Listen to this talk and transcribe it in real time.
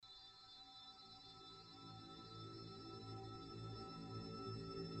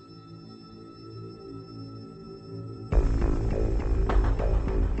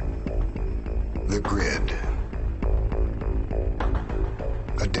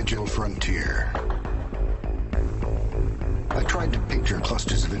digital frontier. I tried to picture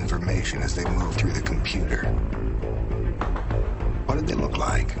clusters of information as they moved through the computer. What did they look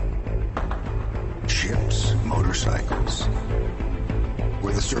like? Ships, motorcycles?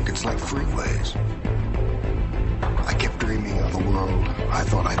 Were the circuits like freeways? I kept dreaming of a world I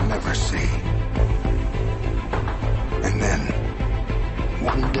thought I'd never see. And then,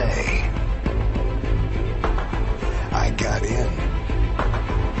 one day, I got in.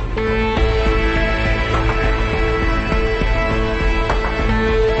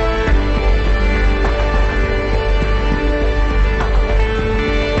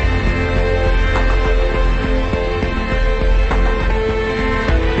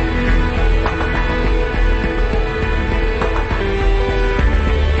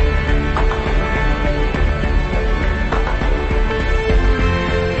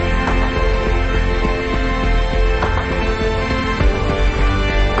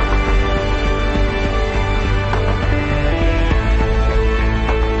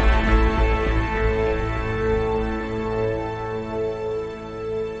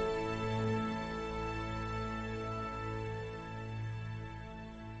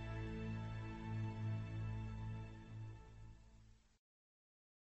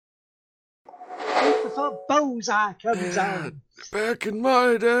 Bullseye comes on. Back in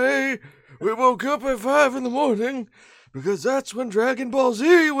my day, we woke up at 5 in the morning because that's when Dragon Ball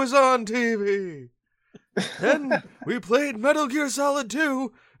Z was on TV. Then we played Metal Gear Solid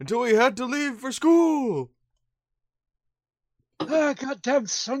 2 until we had to leave for school. Ah, goddamn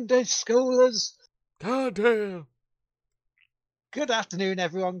Sunday schoolers. Goddamn. Good afternoon,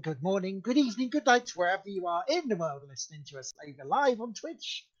 everyone. Good morning, good evening, good night, wherever you are in the world listening to us either live on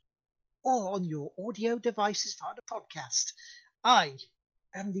Twitch or on your audio devices via the podcast. I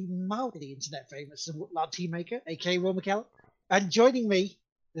am the mildly internet famous LARP team maker, aka Will McKellar, and joining me,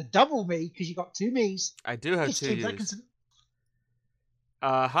 the double me, because you got two me's. I do have two U's.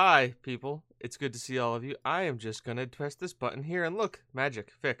 Hi, people. It's good to see all of you. I am just gonna press this button here and look.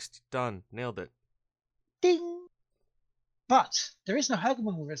 Magic. Fixed. Done. Nailed it. Ding! But there is no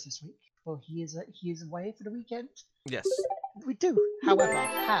Hurgleman with us this week. Well, he is away for the weekend. Yes. We do, however,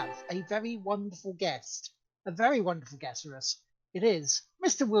 have a very wonderful guest. A very wonderful guest for us. It is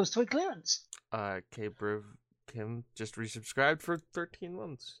Mr. Willstoysclearance. Kim just resubscribed for 13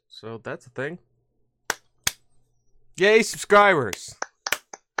 months. So that's a thing. Yay, subscribers!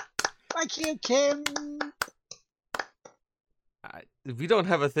 Thank you, Kim. We don't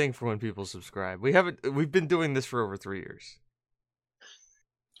have a thing for when people subscribe. We've been doing this for over 3 years.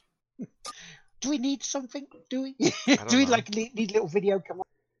 Do we need something? Do we? Do we need a little video come on?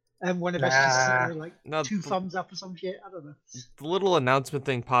 And one of us just two thumbs up or some shit. I don't know. The little announcement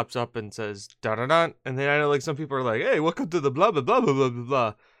thing pops up and says da da da, and then I know some people are like, "Hey, welcome to the blah blah blah blah blah blah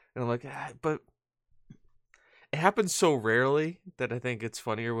blah," and I'm like, but it happens so rarely that I think it's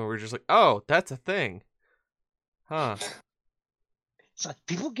funnier when we're just like, "Oh, that's a thing, huh?" It's like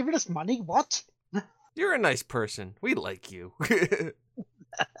people giving us money. What? You're a nice person. We like you.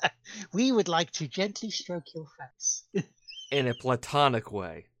 We would like to gently stroke your face. In a platonic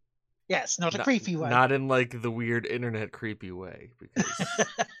way. Yes, not a creepy way. Not in like the weird internet creepy way. Because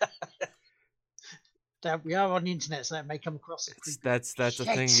we are on the internet, so that may come across as creepy. That's a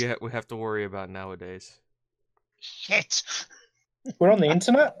thing we have to worry about nowadays. Shit. We're on the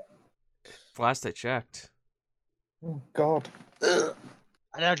internet? Last I checked. Oh, God.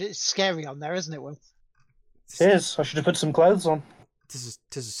 I know, it's scary on there, isn't it, Will? It is. I should have put some clothes on. Tis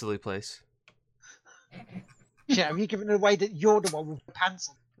a silly place. Yeah, have you given it away that you're the one with the pants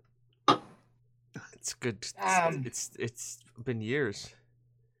on? It's good. It's been years.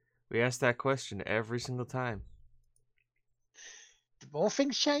 We ask that question every single time. The more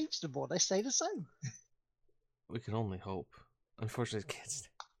things change, the more they stay the same. We can only hope. Unfortunately, it can't stay.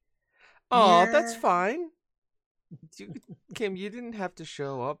 Oh, yeah. That's fine. Kim, you didn't have to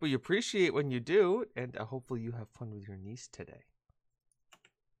show up. We appreciate when you do, and hopefully you have fun with your niece today.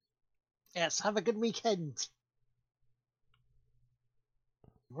 Yes, have a good weekend.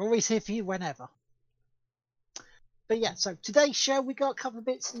 We're always here for you whenever. But yeah, so today's show, we got a couple of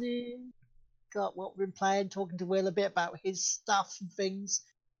bits new. Got what we've been playing, talking to Will a bit about his stuff and things,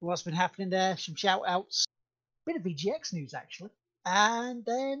 what's been happening there, some shout outs, bit of VGX news actually. And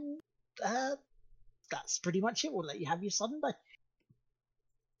then that's pretty much it. We'll let you have your Sunday.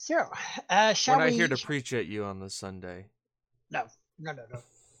 So, shall we... We're not here to preach at you on this Sunday. No.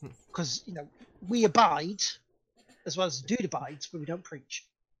 Because, we abide, as well as the dude abides, but we don't preach.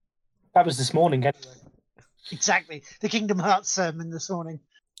 That was this morning, anyway. Exactly. The Kingdom Hearts sermon this morning.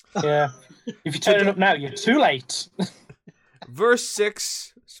 Yeah. If you're turning up now, you're too late. Verse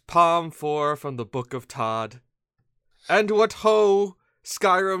 6 Palm 4 from the Book of Todd. And what ho,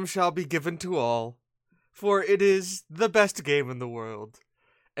 Skyrim shall be given to all, for it is the best game in the world.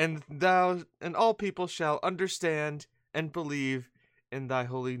 And thou and all people shall understand and believe in the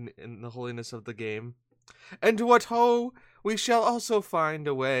holiness of the game. And what ho, we shall also find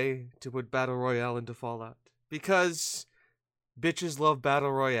a way to put Battle Royale into Fallout. Because bitches love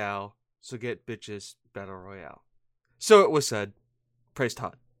Battle Royale, so get bitches Battle Royale. So it was said. Praise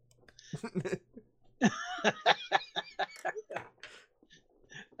Todd.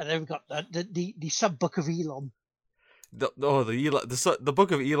 And then we've got the sub-book of Elon. The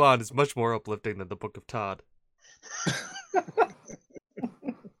Book of Elon is much more uplifting than the Book of Todd.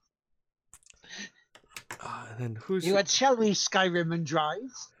 And then Shall we Skyrim and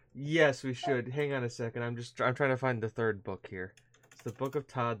drive? Yes, we should. Hang on a second. I'm trying to find the third book here. It's the Book of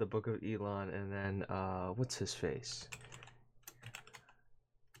Todd, the Book of Elon, and then what's his face?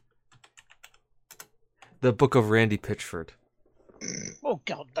 The Book of Randy Pitchford. Oh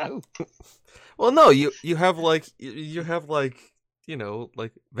God, no. Well, no, you have like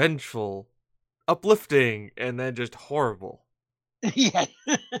vengeful, uplifting, and then just horrible. Yeah.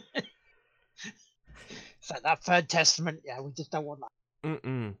 So that Third Testament, yeah, we just don't want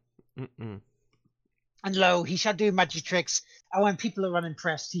that. And lo, he shall do magic tricks, and when people are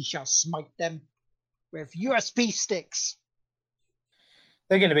unimpressed, he shall smite them with USB sticks.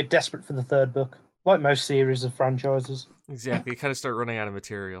 They're getting a bit desperate for the third book, like most series of franchises. Exactly, you kind of start running out of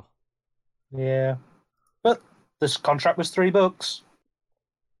material. Yeah, but this contract was 3 books.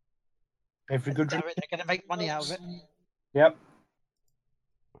 Every good. They're going to make money out of it. Yep.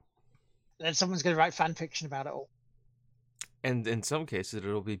 Then someone's going to write fan fiction about it all. And in some cases,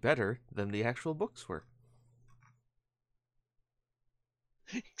 it'll be better than the actual books were.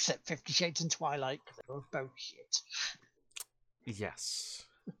 Except 50 Shades and Twilight, because they were both shit. Yes.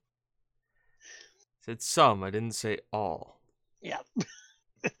 Said some, I didn't say all. Yeah.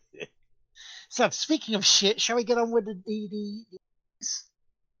 So, speaking of shit, shall we get on with the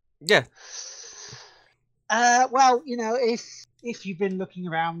Yeah. Well, if you've been looking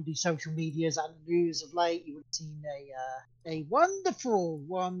around the social medias and news of late, you would have seen a wonderful,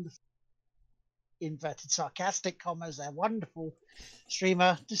 inverted sarcastic commas, a wonderful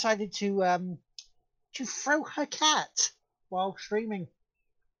streamer decided to throw her cat while streaming,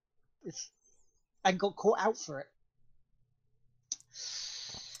 and got caught out for it.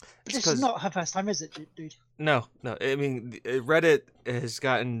 This is not her first time, is it, dude? No. I mean, Reddit has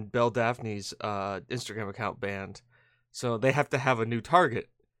gotten Belle Daphne's Instagram account banned, so they have to have a new target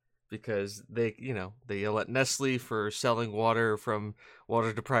because they yell at Nestle for selling water from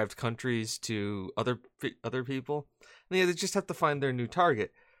water-deprived countries to other people. And they just have to find their new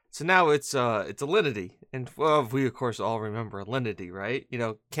target. So now it's Alinity, and well, we of course all remember Alinity, right?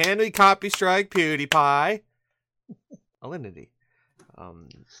 Can we copy strike PewDiePie? Alinity.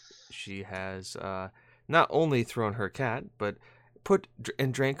 She has not only thrown her cat, but put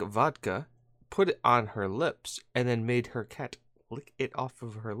and drank vodka, put it on her lips, and then made her cat lick it off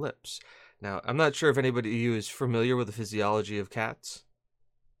of her lips. Now, I'm not sure if anybody of you is familiar with the physiology of cats.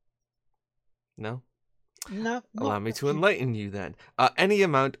 No? No. Allow me to enlighten you then. Any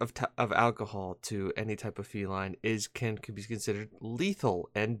amount of alcohol to any type of feline can be considered lethal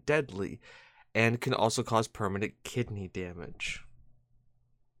and deadly, and can also cause permanent kidney damage.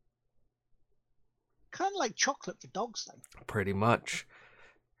 Kind of like chocolate for dogs, then. Pretty much.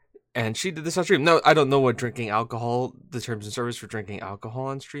 And she did this on stream. No, I don't know what drinking alcohol, the terms and service for drinking alcohol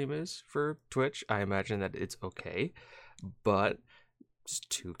on stream is for Twitch. I imagine that it's okay. But it's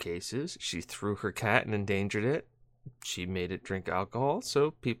 2 cases. She threw her cat and endangered it. She made it drink alcohol.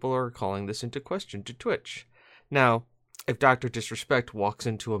 So people are calling this into question to Twitch. Now, if Dr. Disrespect walks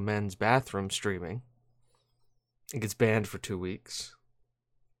into a men's bathroom streaming and gets banned for 2 weeks,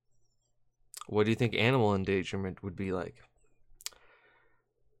 what do you think animal endangerment would be like?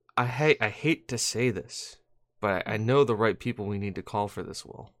 I hate to say this, but I know the right people we need to call for this,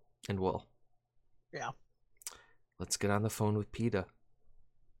 Will. Yeah. Let's get on the phone with PETA.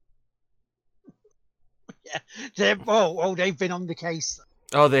 Yeah. They've been on the case.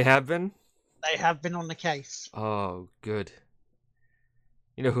 Oh, they have been? They have been on the case. Oh, good.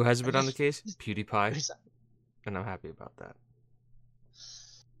 You know who hasn't been on the case? PewDiePie. And I'm happy about that.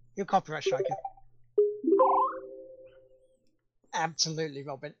 You're copyright striker. Absolutely,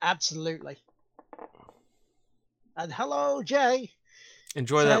 Robin. Absolutely. And hello, Jay.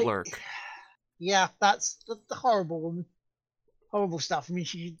 Enjoy that lurk. Yeah, that's the horrible woman. Horrible stuff. I mean,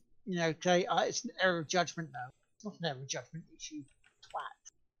 she, Jay, it's an error of judgment now. It's not an error of judgment. It's you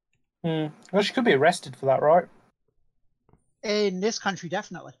twat. Well, she could be arrested for that, right? In this country,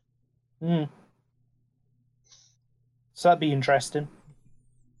 definitely. So that'd be interesting.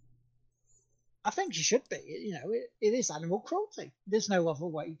 I think she should be. You know, it is animal cruelty. There's no other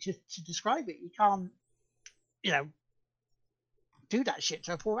way to describe it. You can't, you know, do that shit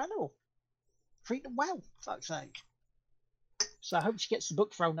to a poor animal. Treat them well, for fuck's sake. So I hope she gets the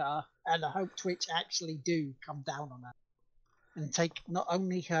book thrown at her, and I hope Twitch actually do come down on her and take not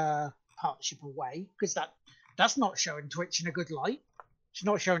only her partnership away, because that's not showing Twitch in a good light. It's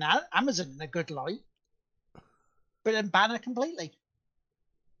not showing Amazon in a good light. But then ban her completely.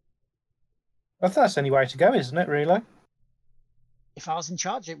 I think that's the only way to go, isn't it, really? If I was in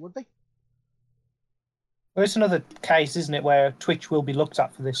charge, it would be. Well, it's another case, isn't it, where Twitch will be looked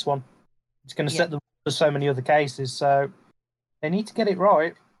at for this one. It's going to set them up for so many other cases, so they need to get it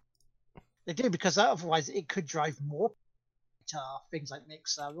right. They do, because otherwise it could drive more to things like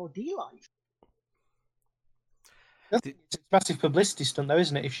Mixer or DLive. It's a massive publicity stunt, though,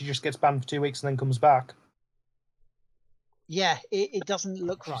 isn't it, if she just gets banned for 2 weeks and then comes back? Yeah, it doesn't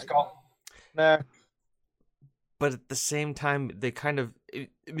look right. No. But at the same time, they kind of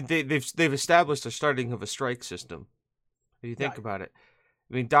they've established a starting of a strike system. If you think about it,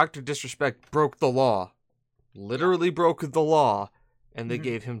 I mean, Dr. Disrespect broke the law, literally broke the law, and they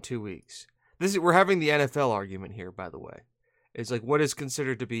gave him 2 weeks. We're having the NFL argument here, by the way. It's like, what is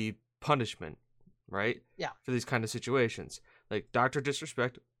considered to be punishment, right? Yeah. For these kind of situations, like Dr.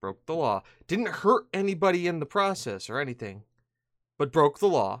 Disrespect broke the law, didn't hurt anybody in the process or anything, but broke the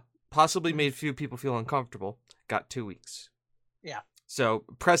law. Possibly made few people feel uncomfortable, got 2 weeks. Yeah. So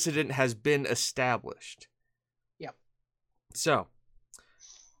precedent has been established. Yep. So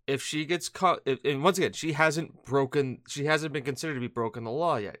if she gets caught, and once again, she hasn't been considered to be broken the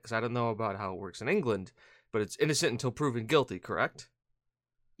law yet, because I don't know about how it works in England, but it's innocent until proven guilty, correct?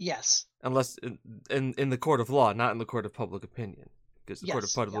 Yes. Unless in the court of law, not in the court of public opinion, because the court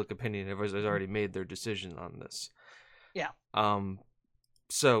of public opinion has already made their decision on this. Yeah.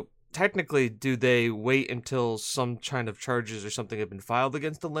 So technically, do they wait until some kind of charges or something have been filed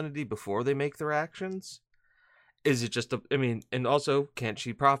against Alinity before they make their actions? Is it just and also, can't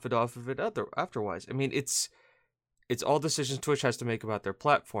she profit off of it afterwards? I mean, it's all decisions Twitch has to make about their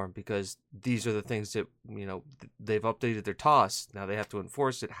platform, because these are the things that, you know, they've updated their TOS. Now they have to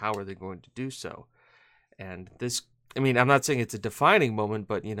enforce it. How are they going to do so? And this, I mean, I'm not saying it's a defining moment,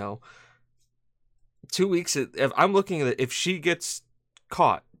 but, you know, 2 weeks, if I'm looking at it, if she gets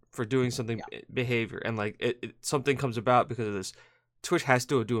caught for doing something behavior, and like something comes about because of this, Twitch has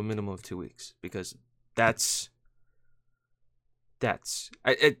to do a minimum of 2 weeks, because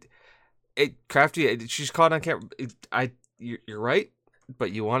Crafty, she's caught on camera. You're right,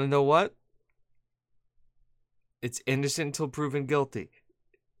 but you want to know what? It's innocent until proven guilty,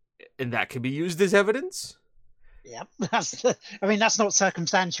 and that can be used as evidence. Yep. That's not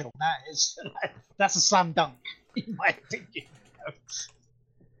circumstantial. That's a slam dunk, in my opinion.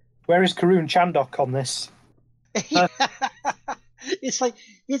 Where is Karun Chandok on this? It's like,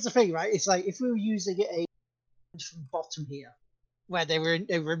 here's the thing, right? It's like if we were using a from bottom here, where they were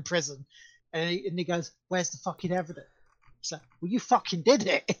in prison, and he goes, "Where's the fucking evidence?" It's like, well, you fucking did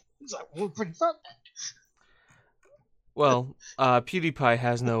it. It's like, well, pretty fun. Well, PewDiePie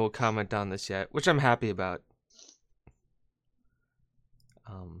has no comment on this yet, which I'm happy about.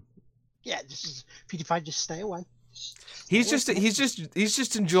 Yeah, PewDiePie, just stay away. He's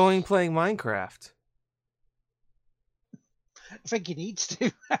just enjoying playing Minecraft. I think he needs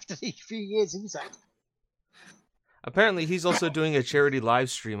to after the few years he's had. Apparently, he's also doing a charity live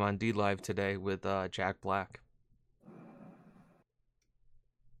stream on DLive today with Jack Black.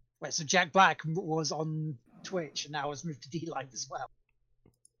 Wait, so Jack Black was on Twitch and now has moved to DLive as well.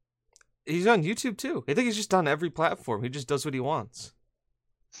 He's on YouTube too. I think he's just on every platform. He just does what he wants.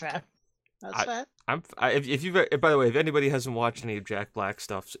 Fair. That's fair. If you've, by the way, if anybody hasn't watched any of Jack Black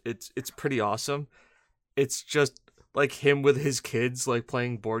stuff, it's pretty awesome. It's just like him with his kids, like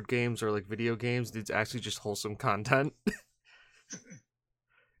playing board games or like video games. It's actually just wholesome content.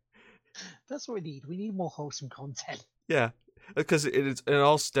 That's what we need. We need more wholesome content. Yeah, because it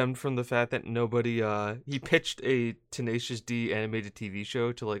all stemmed from the fact that nobody he pitched a Tenacious D animated TV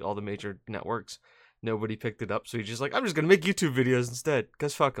show to like all the major networks. Nobody picked it up, so he's just like, I'm just gonna make YouTube videos instead,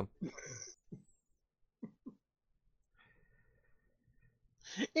 cause fuck them.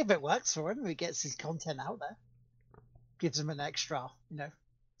 If it works for him, he gets his content out there, gives him an extra,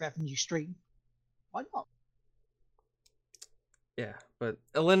 revenue stream. Why not? Yeah, but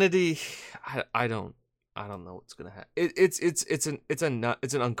Alinity, I don't know what's gonna happen. It's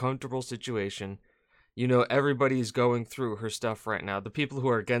an uncomfortable situation. You know, everybody's going through her stuff right now. The people who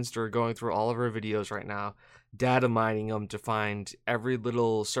are against her are going through all of her videos right now, data mining them to find every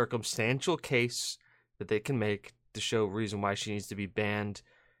little circumstantial case that they can make to show reason why she needs to be banned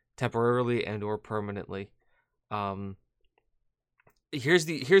temporarily and or permanently. Here's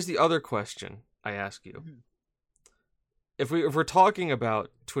the other question I ask you. Mm-hmm. If we're talking about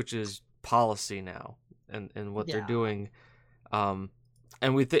Twitch's policy now and what they're doing,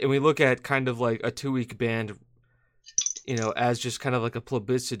 and we look at kind of like a 2-week ban, you know, as just kind of like a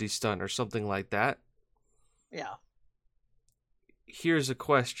publicity stunt or something like that. Yeah. Here's a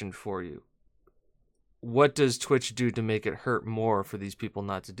question for you. What does Twitch do to make it hurt more for these people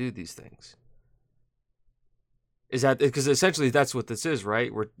not to do these things? Is that because essentially that's what this is,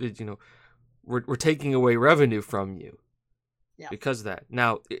 right? We're taking away revenue from you. Yeah. Because of that.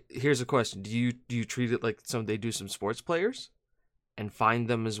 Now, here's a question: Do you treat it like they do some sports players, and fine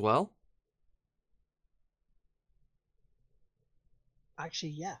them as well?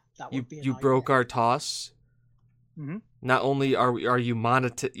 Actually, yeah, that would be. You broke our toss. Mm-hmm. Not only are we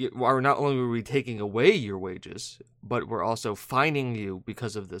not only are we taking away your wages, but we're also fining you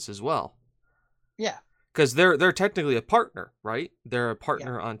because of this as well. Yeah. Because they're technically a partner, right? They're a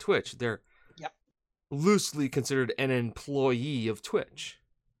partner on Twitch. They're loosely considered an employee of Twitch.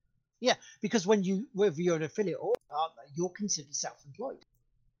 Yeah, because whether you're an affiliate or a partner, you're considered self-employed.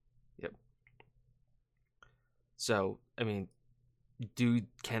 Yep. So, I mean,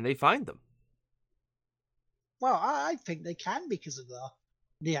 can they find them? Well, I think they can because of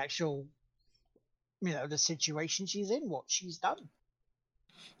the actual, the situation she's in, what she's done.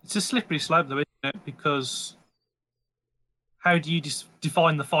 It's a slippery slope, though, isn't it? Because how do you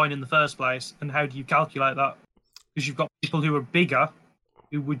define the fine in the first place, and how do you calculate that? Because you've got people who are bigger.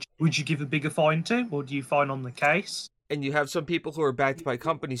 Who would you give a bigger fine to, or do you fine on the case? And you have some people who are backed by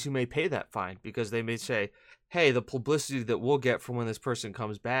companies who may pay that fine because they may say, "Hey, the publicity that we'll get from when this person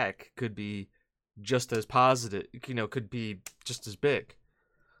comes back could be just as positive. Could be just as big."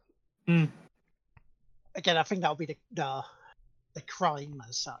 Mm. Again, I think that'll be the crime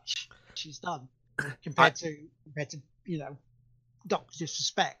as such she's done compared to doctor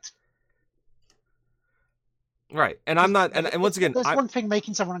disrespect. Right, and I'm not, and once again, there's one thing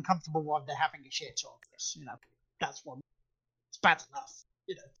making someone uncomfortable while they're having a shit talk. That's one. It's bad enough.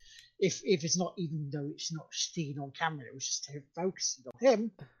 If it's not, even though it's not seen on camera, it was just him focusing on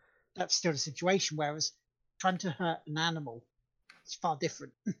him. That's still a situation. Whereas trying to hurt an animal, it's far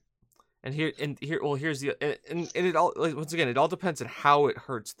different. Here's the and it all, once again, it all depends on how it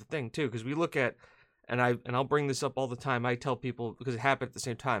hurts the thing too. Because we look at, and I'll bring this up all the time. I tell people because it happened at the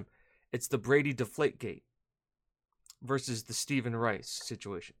same time. It's the Brady Deflategate versus the Stephen Rice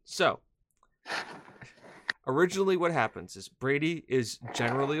situation. So, originally what happens is Brady is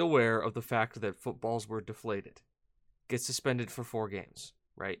generally aware of the fact that footballs were deflated. Gets suspended for 4 games,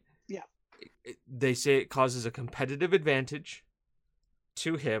 right? Yeah. They say it causes a competitive advantage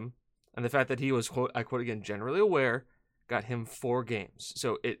to him, and the fact that he was, quote, I quote again, generally aware, got him 4 games.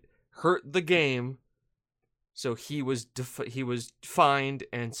 So it hurt the game, so he was fined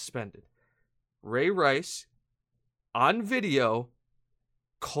and suspended. Ray Rice, on video,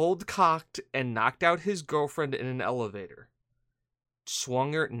 cold-cocked and knocked out his girlfriend in an elevator.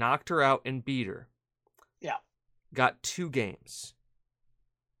 Swung her, knocked her out, and beat her. Yeah. Got 2 games.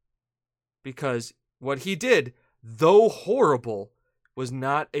 Because what he did, though horrible, was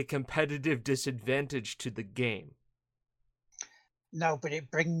not a competitive disadvantage to the game. No, but it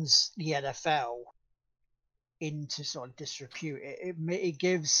brings the NFL into sort of disrepute. It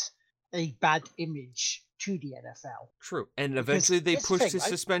gives a bad image to the NFL. True, and eventually they pushed his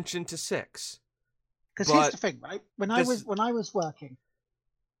suspension to 6. Because here's the thing, right? When I was working,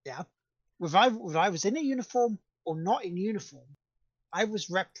 whether I was in a uniform or not in uniform, I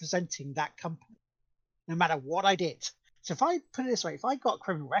was representing that company, no matter what I did. So if I put it this way, if I got a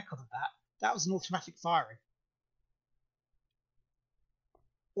criminal record of that was an automatic firing.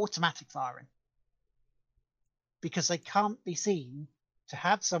 Automatic firing. Because they can't be seen to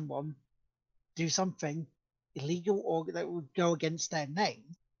have someone do something illegal or that would go against their name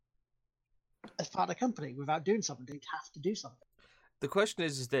as part of the company without doing something. They'd have to do something. The question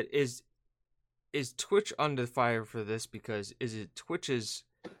is Twitch under fire for this because is it Twitch's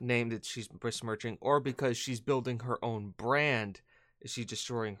name that she's besmirching, or because she's building her own brand, is she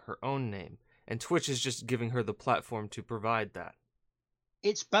destroying her own name? And Twitch is just giving her the platform to provide that.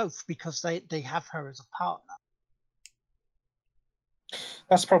 It's both, because they have her as a partner.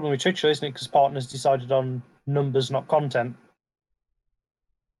 That's the problem with Twitch, isn't it? Because partners decided on numbers, not content.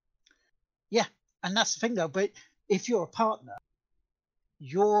 Yeah, and that's the thing though. But if you're a partner,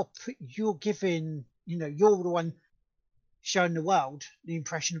 you're you're the one showing the world the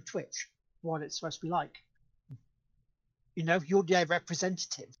impression of Twitch, what it's supposed to be like. You're their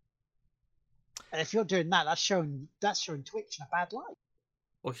representative. And if you're doing that, that's showing Twitch in a bad light.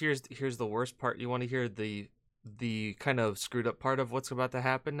 Well, here's the worst part. You want to hear the kind of screwed up part of what's about to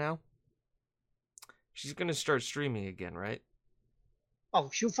happen now? She's gonna start streaming again, right? Oh,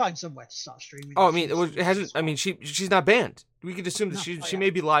 she'll find somewhere to start streaming. Oh, I mean, it hasn't. I mean, she's not banned. We could assume that she may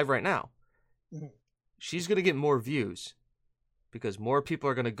be live right now. Mm-hmm. She's gonna get more views because more people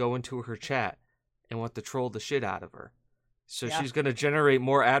are gonna go into her chat and want to troll the shit out of her. So she's gonna generate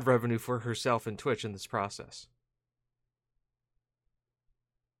more ad revenue for herself and Twitch in this process.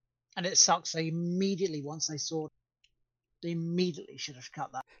 And it sucks. They immediately, once they saw, they immediately should have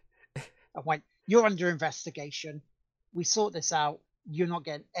cut that. I went, you're under investigation. We sort this out. You're not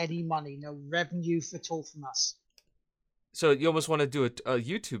getting any money, no revenue at all from us. So you almost want to do a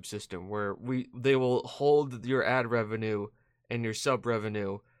YouTube system where they will hold your ad revenue and your sub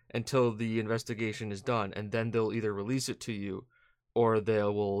revenue until the investigation is done, and then they'll either release it to you, or they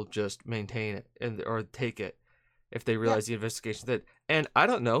will just maintain it or take it if they realize the investigation's dead. And I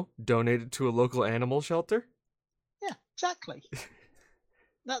don't know, donate it to a local animal shelter. Yeah, exactly.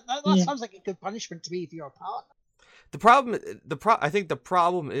 that sounds like a good punishment to me if you're a partner. I think the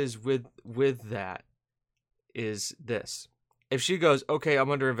problem is with that is this. If she goes, okay,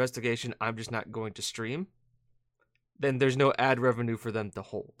 I'm under investigation, I'm just not going to stream, then there's no ad revenue for them to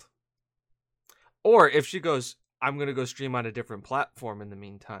hold. Or if she goes, I'm going to go stream on a different platform in the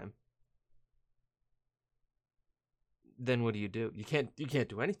meantime, then what do? You can't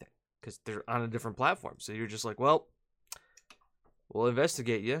do anything because they're on a different platform. So you're just like, well, we'll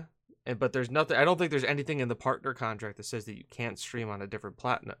investigate you. But there's nothing. I don't think there's anything in the partner contract that says that you can't stream on a different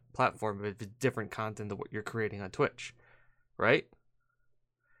platform if it's different content than what you're creating on Twitch, right?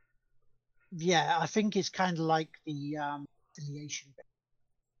 Yeah, I think it's kind of like the affiliation bit.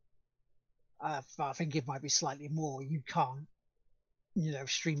 I think it might be slightly more. You can't,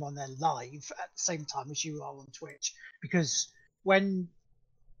 stream on there live at the same time as you are on Twitch, because when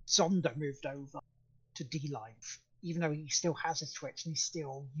Zonda moved over to DLive, even though he still has a Twitch and he's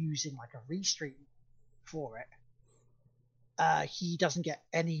still using like a restream for it, he doesn't get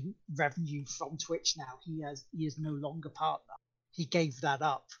any revenue from Twitch now. He is no longer partner. He gave that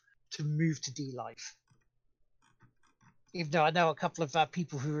up to move to DLive. Even though I know a couple of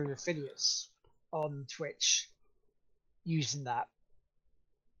people who are affiliates on Twitch using that,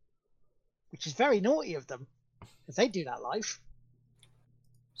 which is very naughty of them because they do that live.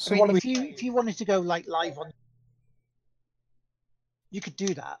 So if you wanted to go like live on, you could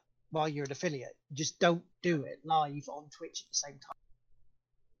do that while you're an affiliate. Just don't do it live on Twitch at the same time.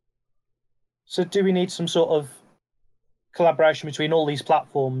 So do we need some sort of collaboration between all these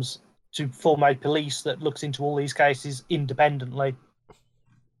platforms to form a police that looks into all these cases independently?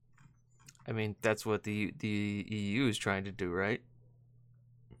 I mean, that's what the EU is trying to do, right?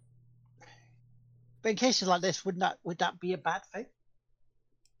 But in cases like this, would that be a bad thing?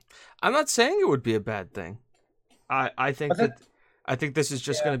 I'm not saying it would be a bad thing. I think this is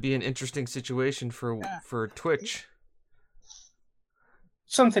just going to be an interesting situation for Twitch.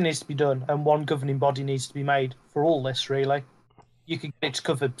 Something needs to be done, and one governing body needs to be made for all this. Really, you could get it to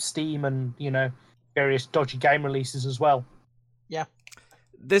cover Steam and various dodgy game releases as well. Yeah.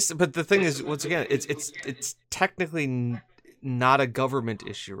 But the thing is, once again, it's technically not a government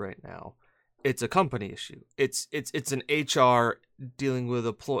issue right now. It's a company issue. It's an HR dealing with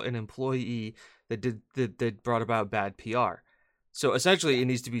an employee that brought about bad PR. So essentially, it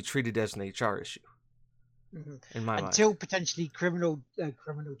needs to be treated as an HR issue. Mm-hmm. In my until mind. Potentially criminal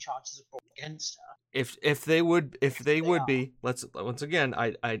charges are brought against her. If they would be, let's once again,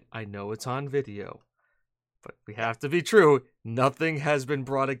 I know it's on video, but we have to be true. Nothing has been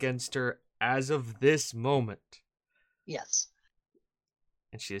brought against her as of this moment. Yes.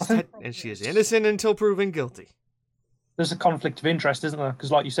 And she is innocent until proven guilty. There's a conflict of interest, isn't there? Because,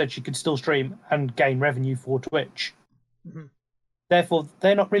 like you said, she could still stream and gain revenue for Twitch. Mm-hmm. Therefore,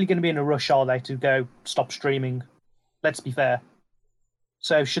 they're not really going to be in a rush, are they, to go stop streaming? Let's be fair.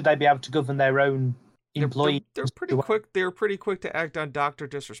 So, should they be able to govern their own employees? They're pretty quick. They're pretty quick to act on Dr.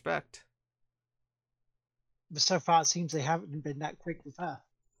 Disrespect. But so far, it seems they haven't been that quick with her.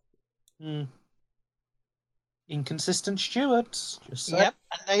 Inconsistent stewards. Yep,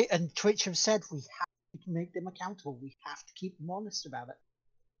 and Twitch have said we have to make them accountable. We have to keep them honest about it.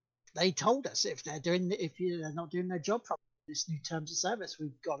 They told us if they're not doing their job properly, this new terms of service,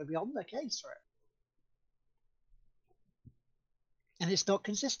 we've got to be on their case for it. And it's not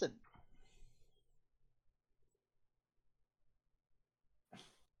consistent.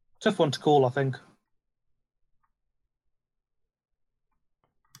 Tough one to call, I think.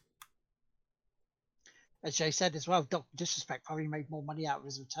 As Jay said as well, Dr. Disrespect probably made more money out of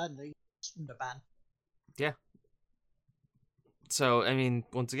his return than from the ban. Yeah. So, I mean,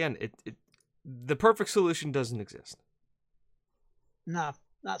 once again, the perfect solution doesn't exist. No,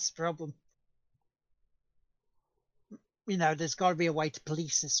 that's the problem. You know, there's got to be a way to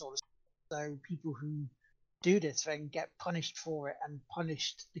police this sort of stuff, so people who do this thing get punished for it and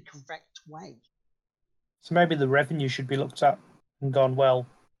punished the correct way. So maybe the revenue should be looked at and gone, well,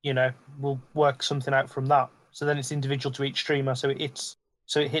 you know, we'll work something out from that. So then it's individual to each streamer, so it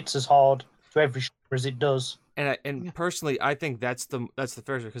hits as hard to every streamer as it does. And personally, I think that's the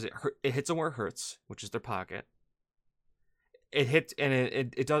fairest, because it hits them where it hurts, which is their pocket. It hits, and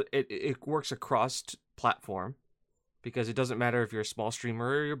it works across platform, because it doesn't matter if you're a small streamer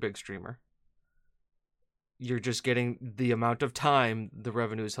or you're a big streamer. You're just getting the amount of time the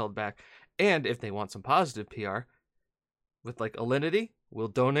revenue is held back. And if they want some positive PR, with like Alinity, we'll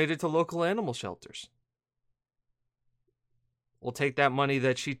donate it to local animal shelters. We'll take that money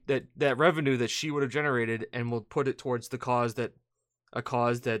that revenue that she would have generated, and we'll put it towards a cause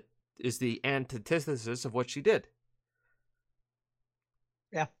that is the antithesis of what she did.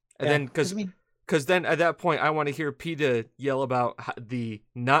 Yeah. And then because then at that point, I want to hear PETA yell about the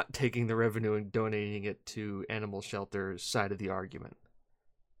not taking the revenue and donating it to animal shelters side of the argument.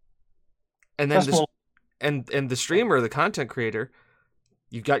 And then and the streamer, the content creator,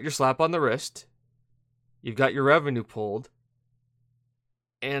 you've got your slap on the wrist, you've got your revenue pulled,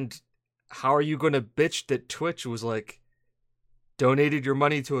 and how are you going to bitch that Twitch was like donated your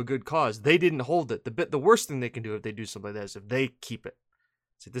money to a good cause? They didn't hold it. The worst thing they can do if they do something like that is if they keep it.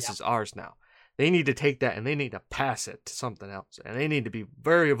 So this is ours now. They need to take that and they need to pass it to something else. And they need to be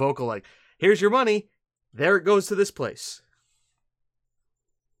very vocal, like, here's your money. There it goes to this place.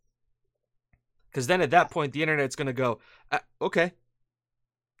 Because then at that point, the internet's going to go, okay,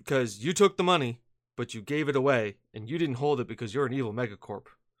 because you took the money, but you gave it away, and you didn't hold it because you're an evil megacorp.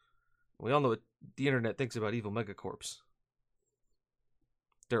 We all know what the internet thinks about evil megacorps.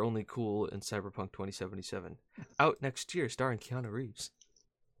 They're only cool in Cyberpunk 2077. Out next year, starring Keanu Reeves.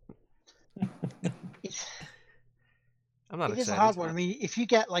 I'm not excited. It is a hard one. I mean, if you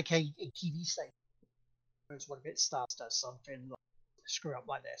get like a TV station, it's one of its stars does something like screw up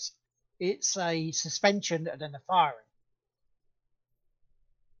like this, it's a suspension and then a firing.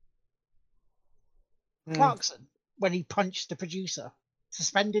 Clarkson, when he punched the producer,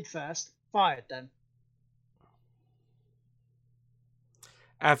 suspended first, fired then.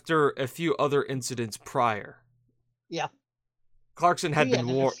 After a few other incidents prior. Yeah. Clarkson had been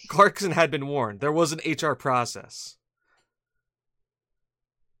warned. Clarkson had been warned. There was an HR process.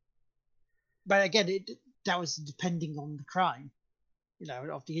 But again, that was depending on the crime, you know,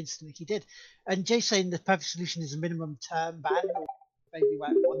 of the incident he did. And Jay's saying the perfect solution is a minimum term ban, or maybe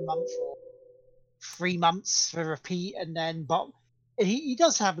like 1 month or 3 months for repeat, and then he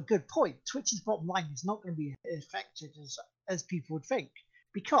does have a good point. Twitch's bottom line is not going to be affected as people would think,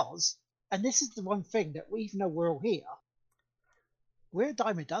 because, and this is the one thing that even though we're all here, we're a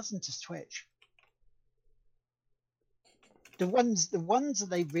dime a dozen to Twitch. The ones that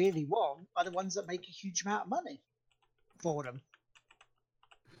they really want are the ones that make a huge amount of money for them.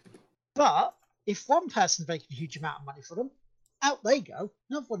 But if one person's making a huge amount of money for them, out they go.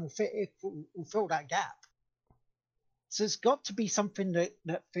 Another one will fill that gap. So it's got to be something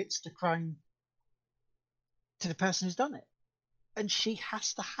that fits the crime to the person who's done it. And she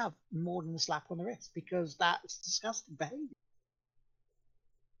has to have more than a slap on the wrist, because that's disgusting behavior.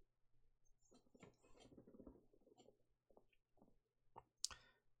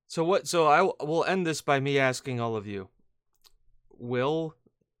 So I will end this by me asking all of you, Will,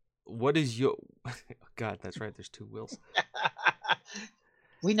 what is your... God, that's right. There's two Wills.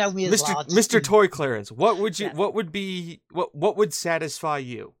 We know me as Mr. Toy Clarence. What would you? Yeah. What would satisfy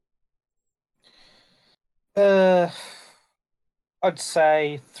you? I'd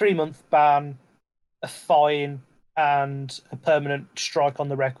say 3-month ban, a fine, and a permanent strike on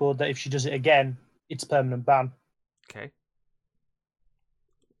the record that if she does it again, it's a permanent ban. Okay.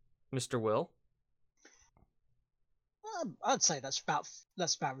 Mr. Will? I'd say that's about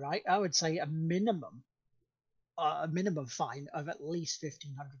right. I would say a minimum fine of at least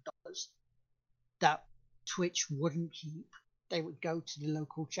 $1,500 that Twitch wouldn't keep. They would go to the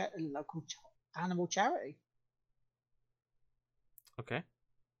local animal charity. Okay.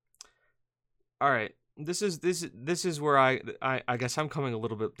 All right. This is where I guess I'm coming a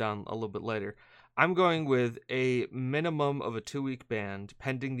little bit later. I'm going with a minimum of a 2-week ban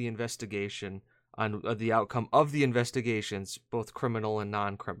pending the investigation on the outcome of the investigations, both criminal and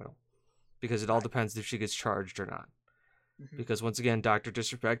non-criminal, because it all depends if she gets charged or not. Mm-hmm. Because once again, Dr.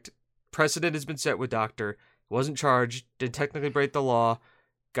 Disrespect precedent has been set with Doctor, wasn't charged, did technically break the law,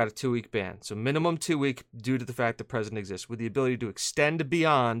 got a 2-week ban. So minimum 2-week due to the fact the president exists, with the ability to extend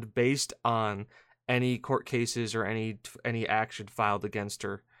beyond based on any court cases or any action filed against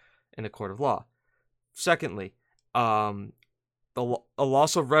her in a court of law. Secondly, a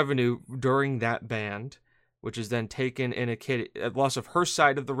loss of revenue during that ban, which is then taken in a loss of her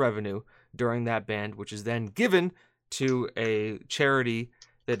side of the revenue during that ban, which is then given to a charity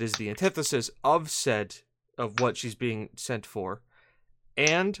that is the antithesis of what she's being sent for,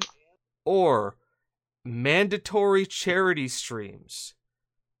 and or mandatory charity streams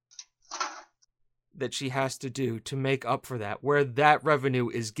that she has to do to make up for that, where that revenue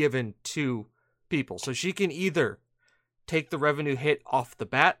is given to people. So she can either take the revenue hit off the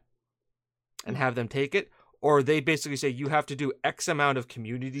bat and have them take it, or they basically say you have to do X amount of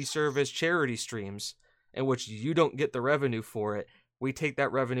community service charity streams in which you don't get the revenue for it. We take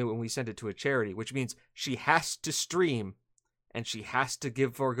that revenue and we send it to a charity, which means she has to stream and she has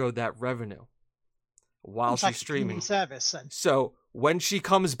to forego that revenue while she's streaming. Service, then. So when she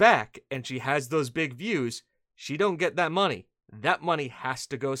comes back and she has those big views, she don't get that money. That money has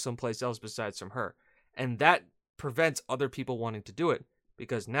to go someplace else besides from her. And that prevents other people wanting to do it,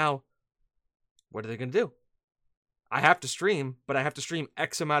 because now what are they going to do? I have to stream, but I have to stream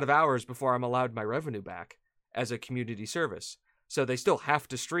X amount of hours before I'm allowed my revenue back as a community service. So they still have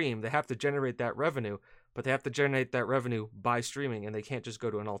to stream. They have to generate that revenue, but they have to generate that revenue by streaming, and they can't just go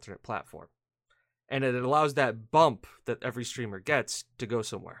to an alternate platform. And it allows that bump that every streamer gets to go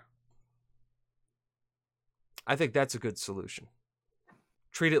somewhere. I think that's a good solution.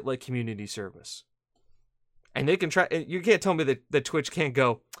 Treat it like community service. And they can try. You can't tell me that Twitch can't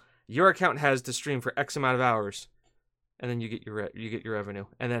go, your account has to stream for X amount of hours, and then you get your revenue,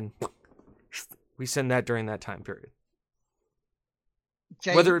 and then we send that during that time period.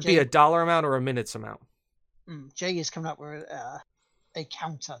 Whether it be a dollar amount or a minutes amount. Jay is coming up with a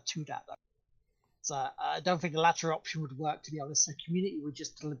counter to that, though. So I don't think the latter option would work, to be honest. The community would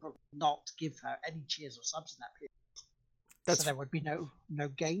just deliberately not give her any cheers or subs in that period. So there would be no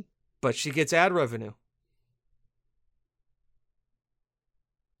gain. But she gets ad revenue.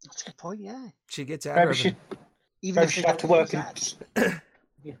 That's a good point, yeah. She gets ad revenue. Even if she have to work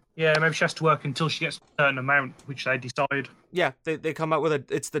Yeah, maybe she has to work until she gets a certain amount, which they decide. Yeah, they come out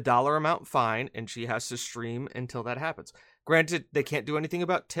with it's the dollar amount fine, and she has to stream until that happens. Granted, they can't do anything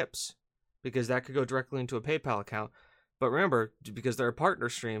about tips, because that could go directly into a PayPal account. But remember, because they're a partner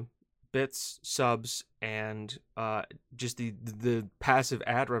stream, bits, subs, and just the passive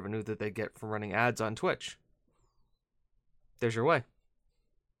ad revenue that they get from running ads on Twitch. There's your way.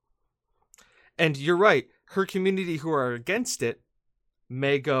 And you're right, her community who are against it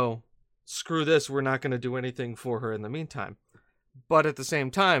may go, screw this, we're not going to do anything for her in the meantime. But at the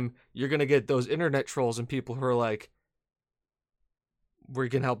same time, you're going to get those internet trolls and people who are like, we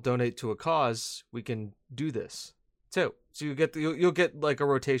can help donate to a cause, we can do this too. So you'll get like a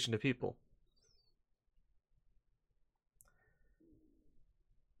rotation of people.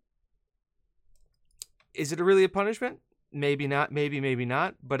 Is it really a punishment? Maybe not, maybe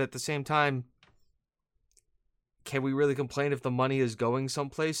not. But at the same time, can we really complain if the money is going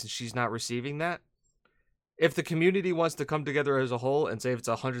someplace and she's not receiving that? If the community wants to come together as a whole and say if it's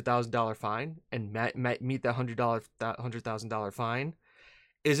a $100,000 fine and meet that $100,000 fine,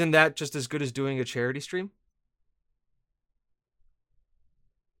 isn't that just as good as doing a charity stream?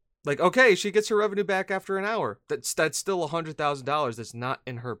 Like, okay, she gets her revenue back after an hour. That's still $100,000 that's not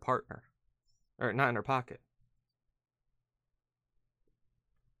in her partner, or not in her pocket.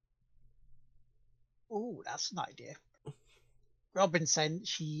 Oh, that's an idea. Robin said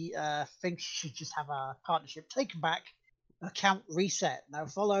she thinks she should just have a partnership taken back, account reset, no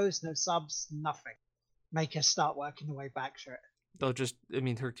follows, no subs, nothing. Make her start working her way back through it.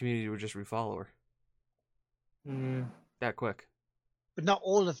 Her community would just refollow her. That quick. But not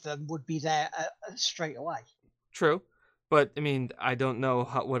all of them would be there straight away. True. But, I don't know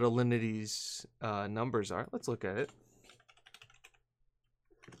what Alinity's numbers are. Let's look at it.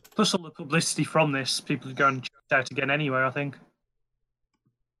 Plus all the publicity from this, people are going to check it out again anyway, I think.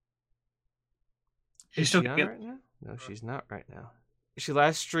 Is she on right now? No, she's not right now. She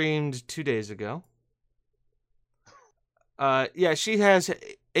last streamed 2 days ago. Yeah, she has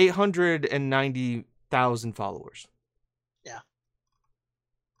 890,000 followers. Yeah.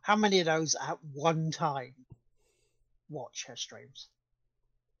 How many of those at one time watch her streams?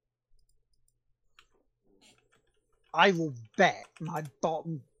 I will bet my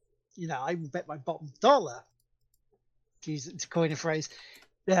bottom, I will bet my bottom dollar, to coin a phrase,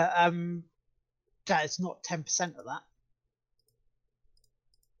 that it's not 10% of that.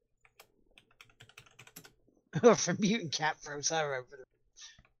 Or if a mutant cat throws her over the...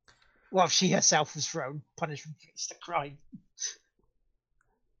 Well, if she herself was thrown, punishment fits the crime.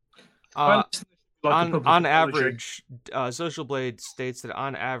 Well, it's like a public On apology. average, Social Blade states that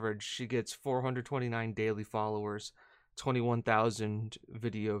on average she gets 429 daily followers, 21,000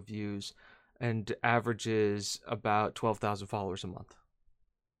 video views, and averages about 12,000 followers a month.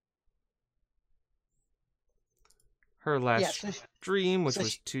 Her last stream, which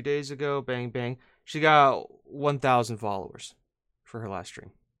was 2 days ago, bang bang, she got 1,000 followers for her last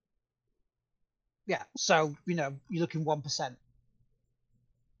stream. Yeah, so you're looking 1%.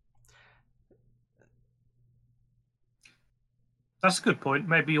 That's a good point.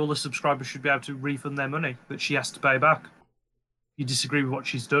 Maybe all the subscribers should be able to refund their money that she has to pay back. You disagree with what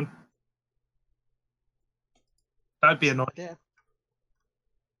she's done? That'd be annoying.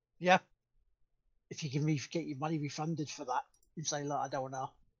 Yeah. If you can get your money refunded for that, you say, look, I don't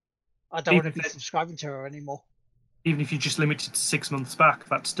want to be subscribing to her anymore. Even if you just limit it to 6 months back,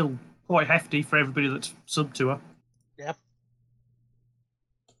 that's still quite hefty for everybody that's subbed to her. Yeah.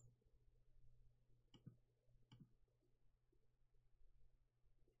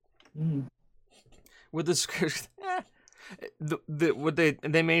 With the script,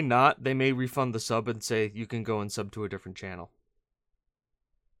 they may not. They may refund the sub and say you can go and sub to a different channel.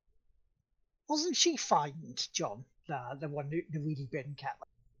 Wasn't she fined, John? The one, the really big cat.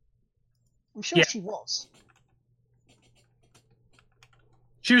 I'm sure she was.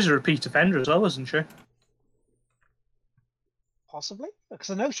 She was a repeat offender as well, wasn't she? Possibly, because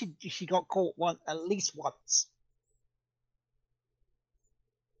I know she got caught at least once.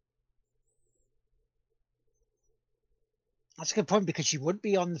 That's a good point, because she would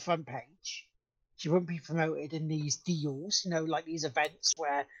be on the front page. She wouldn't be promoted in these deals, like these events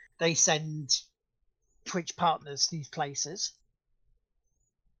where they send Twitch partners these places.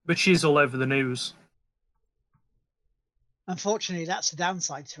 But she's all over the news. Unfortunately, that's the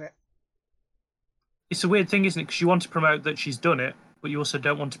downside to it. It's a weird thing, isn't it? Because you want to promote that she's done it, but you also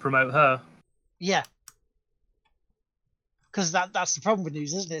don't want to promote her. Yeah. Because that's the problem with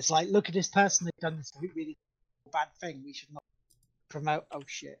news, isn't it? It's like, look at this person, they've done this really bad thing. We should not promote. Oh,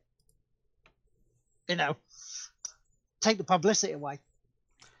 shit. Take the publicity away.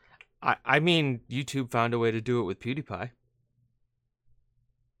 I mean, YouTube found a way to do it with PewDiePie.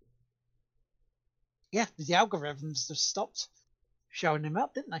 Yeah, the algorithms just stopped showing him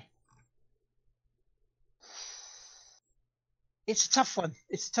up, didn't they? It's a tough one.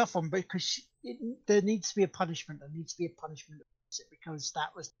 Because there needs to be a punishment. There needs to be a punishment because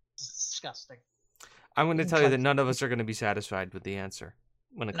that was disgusting. I'm going to tell you that none of us are going to be satisfied with the answer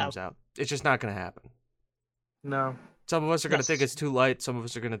when it comes out. It's just not going to happen. No. Some of us are going to think it's too light. Some of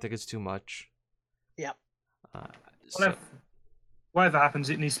us are going to think it's too much. Yep. Whatever happens,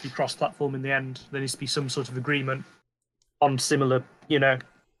 it needs to be cross-platform in the end. There needs to be some sort of agreement on similar,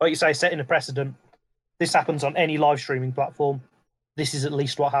 like you say, setting a precedent. This happens on any live streaming platform. This is at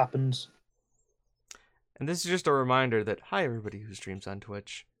least what happens. And this is just a reminder that, hi, everybody who streams on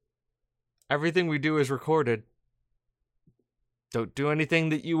Twitch. Everything we do is recorded. Don't do anything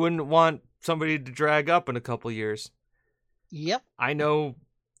that you wouldn't want somebody to drag up in a couple years. Yep. I know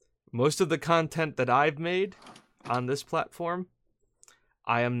most of the content that I've made on this platform,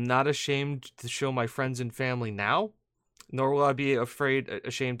 I am not ashamed to show my friends and family now, nor will I be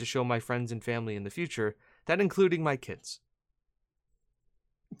ashamed to show my friends and family in the future, that including my kids.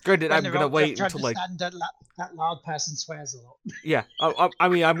 Granted, I'm going to wait until that loud person swears a lot. Yeah, I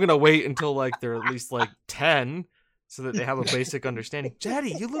mean, I'm going to wait until they're at least 10 so that they have a basic understanding.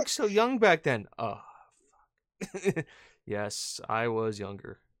 Daddy, you look so young back then. Oh, fuck. Yes, I was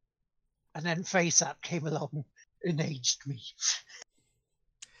younger. And then FaceApp came along and aged me.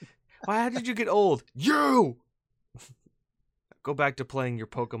 How did you get old? You! Go back to playing your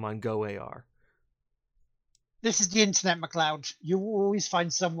Pokemon Go AR. This is the internet, McLeod. You will always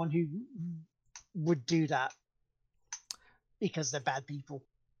find someone who would do that because they're bad people.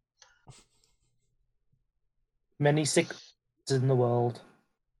 Many sick in the world.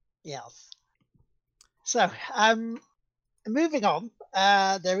 Yes. So, moving on,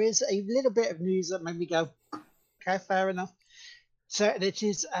 there is a little bit of news that made me go, okay, fair enough. So it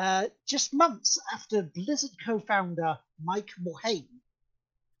is just months after Blizzard co-founder Mike Mulhane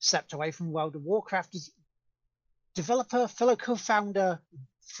stepped away from World of Warcraft, developer fellow co-founder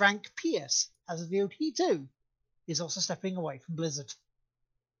Frank Pierce has revealed he too is also stepping away from Blizzard.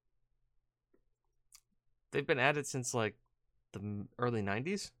 They've been at it since the early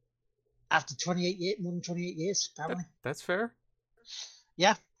 90s? After more than 28 years, apparently. That's fair.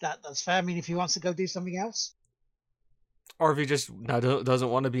 Yeah, that's fair. I mean, if he wants to go do something else. or if he just doesn't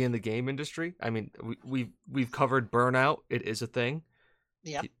want to be in the game industry. I mean, we've covered burnout. It is a thing.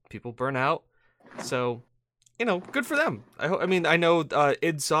 Yeah. People burn out, so good for them. I mean, I know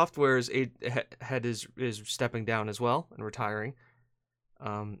id Software's head is stepping down as well and retiring.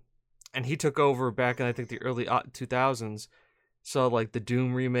 And he took over back in I think the early 2000s. So like the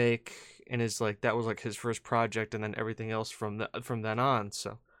Doom remake, and is like that was like his first project, and then everything else from then on.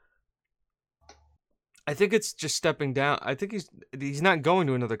 So I think it's just stepping down. I think he's not going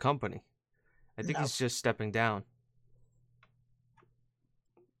to another company. I think he's just stepping down.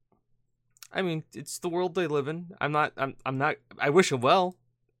 I mean, it's the world they live in. I'm not. I wish him well.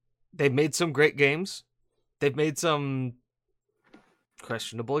 They've made some great games. They've made some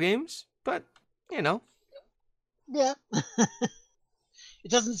questionable games, but Yeah. It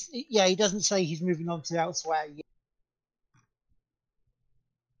doesn't. Yeah, he doesn't say he's moving on to elsewhere yet.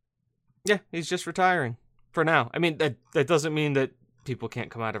 Yeah, he's just retiring for now. I mean, that doesn't mean that people can't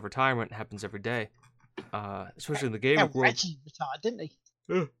come out of retirement. It happens every day, especially in the gaming world. Reggie retired, didn't he?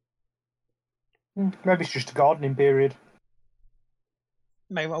 Yeah. Maybe it's just a gardening period.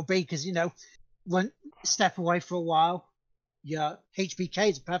 May well be, because when step away for a while, yeah,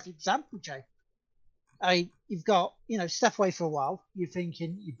 HBK is a perfect example, Jay. You've got step away for a while. You're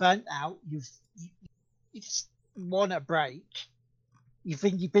thinking you're burnt out. You just want a break. You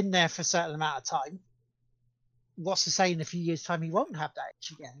think you've been there for a certain amount of time. What's to say in a few years' time you won't have that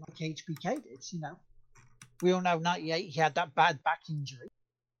itch again, like HBK did? We all know '98 he had that bad back injury.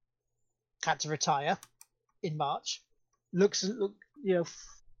 Had to retire in March. Maybe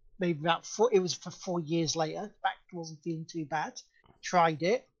about it was for 4 years later. Back wasn't feeling too bad. Tried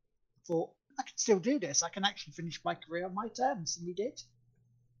it. Thought I can still do this. I can actually finish my career on my terms, and he did.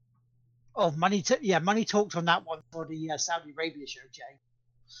 Oh, money talked on that one for the Saudi Arabia show, Jay.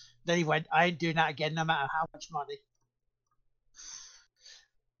 Then he went, I ain't doing that again, no matter how much money.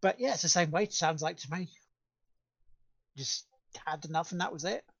 But yeah, it's the same way. It sounds like to me. Just had enough, and that was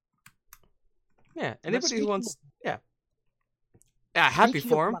it. Yeah, anybody who wants, happy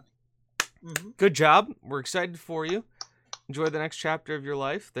for him. Mm-hmm. Good job. We're excited for you. Enjoy the next chapter of your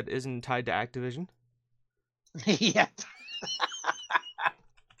life that isn't tied to Activision. Yep.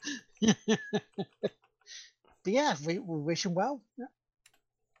 But yeah, we wish him well. Yeah.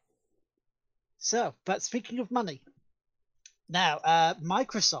 So, but speaking of money, now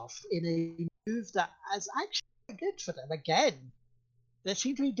Microsoft, in a move that is actually good for them again, they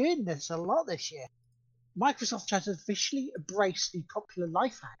seem to be doing this a lot this year. Microsoft has officially embraced the popular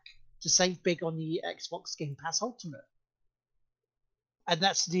life hack to save big on the Xbox Game Pass Ultimate. And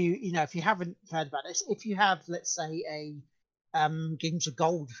that's if you haven't heard about this, if you have, let's say, a Games of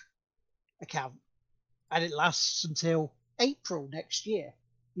Gold account, and it lasts until April next year,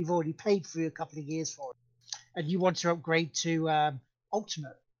 you've already paid for a couple of years for it, and you want to upgrade to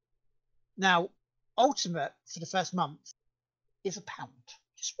Ultimate. Now, Ultimate for the first month is £1,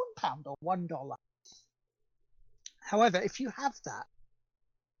 just £1 or $1. However, if you have that,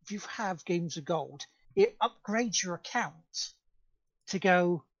 if you have Games of Gold, it upgrades your account to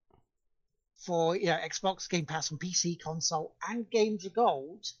go for Xbox Game Pass and PC console and Games of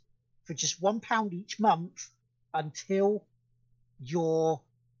Gold for just £1 each month until your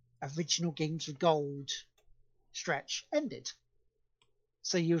original Games of Gold stretch ended.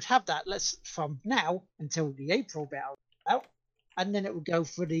 So you would have that from now until the April bit out, and then it would go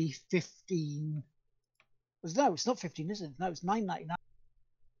for the 15. No, it's not 15, is it? No, it's $9.99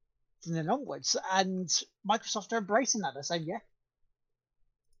 from then onwards. And Microsoft are embracing that. They're saying, yeah,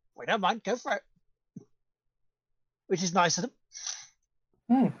 we don't mind, go for it. Which is nice of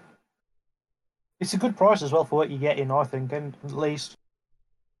them. It's a good price as well for what you're getting, I think, and at least.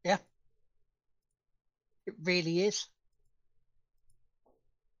 Yeah. It really is.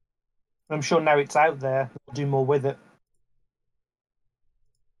 I'm sure now it's out there, they'll do more with it.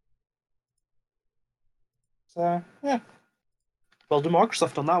 So, yeah. Well done,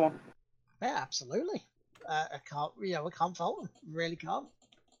 Microsoft, on that one. Yeah, absolutely. I can't, we can't fault them. Really can't.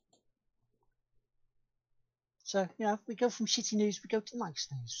 So, we go from shitty news, we go to nice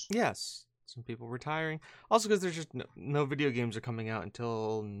news. Yes. Some people retiring. Also, because there's just no video games are coming out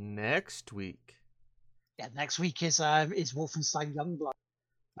until next week. Yeah, next week is Wolfenstein Youngblood.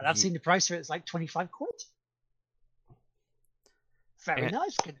 And I've seen the price for it. It's like 25 quid. Very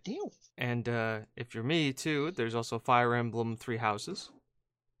nice. Good deal. And if you're me, too, there's also Fire Emblem Three Houses,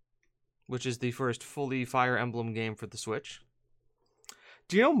 which is the first fully Fire Emblem game for the Switch.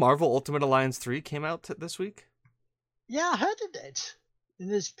 Do you know Marvel Ultimate Alliance 3 came out this week? Yeah, I heard it did.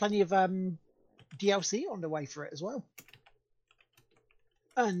 And there's plenty of DLC on the way for it as well.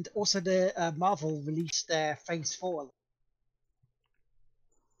 And also the Marvel released their Phase 4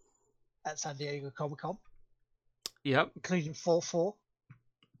 at San Diego Comic-Con, Yep. including 4-4.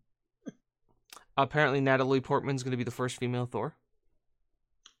 Apparently, Natalie Portman's going to be the first female Thor.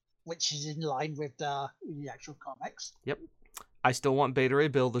 Which is in line with the actual comics. Yep. I still want Beta Ray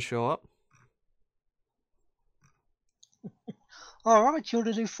Bill to show up. All right, you want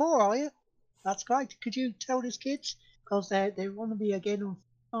to do 4, are you? That's great. Could you tell these kids? Because they want to be again on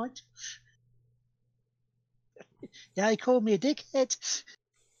night. Yeah, they call me a dickhead.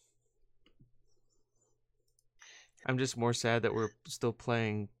 I'm just more sad that we're still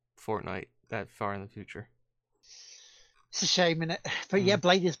playing Fortnite that far in the future. It's a shame, innit? But yeah,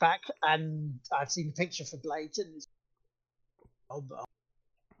 Blade is back, and I've seen a picture for Blade, and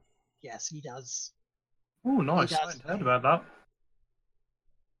yes, he does. Oh, nice. I hadn't heard about that.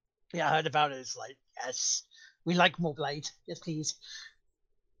 Yeah, I heard about it. It's like, yes, we like more Blade. Yes, please.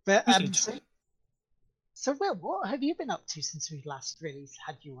 But so Will, what have you been up to since we last really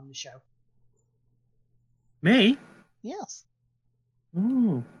had you on the show? Me? Yes.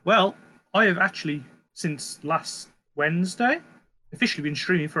 Ooh. Well, I have actually, since last Wednesday, officially been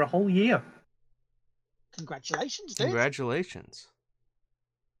streaming for a whole year. Congratulations, dude. Congratulations.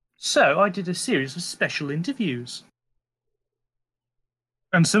 So I did a series of special interviews.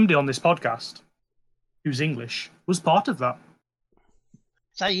 And somebody on this podcast, who's English, was part of that.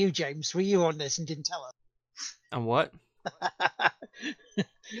 So you, James, were you on this and didn't tell us? And what?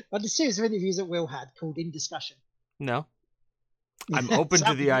 On the series of interviews that Will had called In Discussion. No. I'm open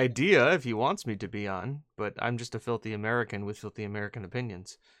to the idea if he wants me to be on, but I'm just a filthy American with filthy American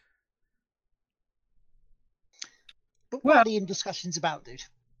opinions. But what are the In Discussions about, dude?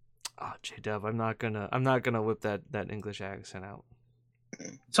 Oh, J-Dub, I'm not gonna whip that English accent out.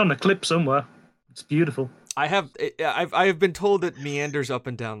 It's on a clip somewhere. It's beautiful. I've been told it meanders up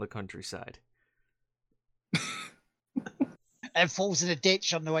and down the countryside. And falls in a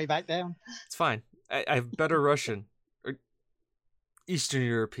ditch on the way back down. It's fine. I have better Russian. Or Eastern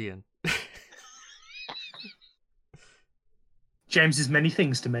European. James is many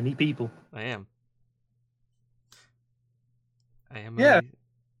things to many people. I am. Yeah.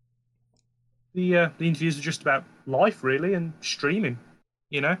 The interviews are just about life, really, and streaming.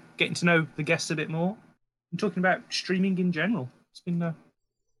 You know, getting to know the guests a bit more and talking about streaming in general. It's been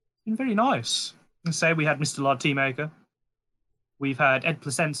very nice. And say we had Mr. Lord Teamaker, we've had Ed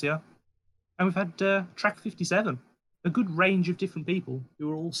Placencia, and we've had Track 57. A good range of different people who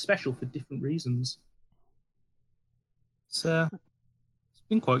are all special for different reasons. It's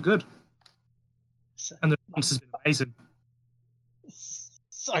been quite good. And the response has been amazing.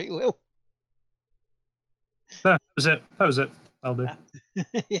 Sorry, Will. No, that was it. I'll do.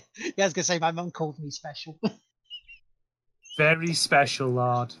 Yeah, I was going to say, my mum called me special. Very special,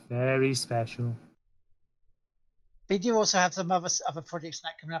 Lord. Very special. But you also have some other projects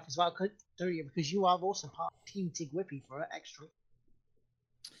that coming up as well, don't you? Because you are also part of Team Tig Whippy for Extra.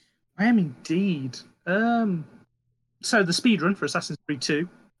 I am indeed. So the speedrun for Assassin's Creed 2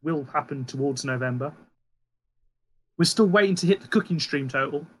 will happen towards November. We're still waiting to hit the cooking stream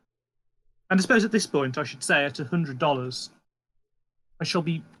total. And I suppose at this point, I should say at $100, I shall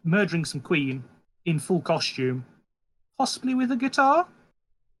be murdering some Queen in full costume, possibly with a guitar.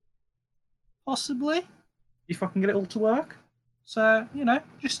 Possibly, if I can get it all to work. So, you know,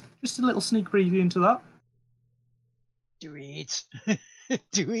 just a little sneak preview into that. Do it.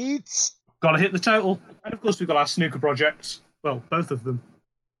 Do it. Got to hit the total. And of course, we've got our snooker projects. Well, both of them.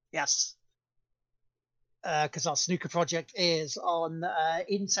 Yes. Because our snooker project is on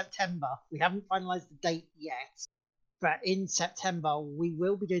in September. We haven't finalised the date yet, but in September we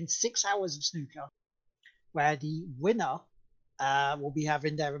will be doing 6 hours of snooker, where the winner will be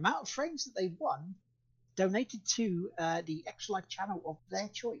having their amount of frames that they've won donated to the Extra Life channel of their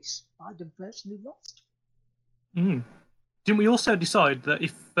choice by the person who lost. Mm. Didn't we also decide that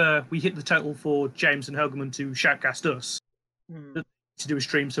if we hit the total for James and Hurgleman to shoutcast us, to do a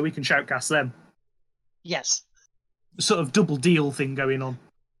stream so we can shoutcast them? Yes. Sort of double deal thing going on.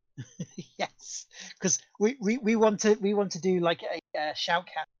 Yes, because we want to do like a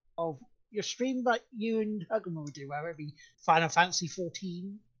shoutcast of your stream like you and Hurgleman would do, where it'd be Final Fantasy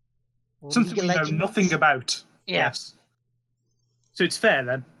 14. Something we know nothing about. Yeah. Yes. So it's fair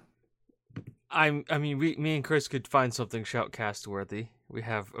then. Me and Chris could find something shoutcast worthy. We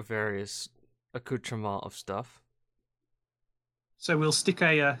have a various accoutrement of stuff. So we'll stick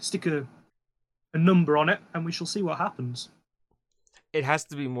a number on it, and we shall see what happens. It has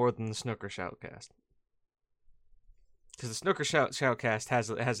to be more than the snooker shoutcast, because the snooker shoutcast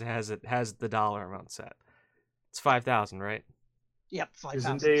has the dollar amount set. It's 5,000, right? Yep,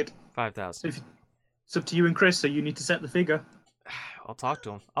 5,000. Yes, indeed. 5,000. It's up to you and Chris, so you need to set the figure. I'll talk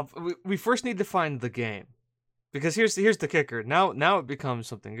to him. We first need to find the game, because here's the kicker. Now it becomes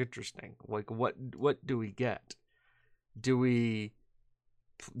something interesting. Like what do we get? Do we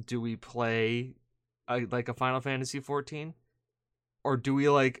play like a Final Fantasy 14, or do we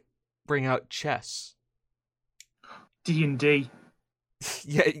like bring out chess? D&D.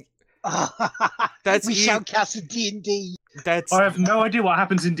 Yeah, we shoutcast D&D. I have no idea what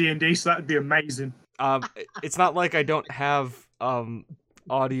happens in D&D, so that would be amazing. It's not like I don't have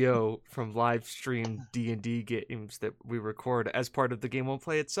audio from live stream D&D games that we record as part of the Game Won't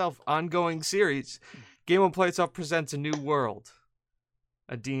Play Itself ongoing series. Game Won't Play Itself presents a new world,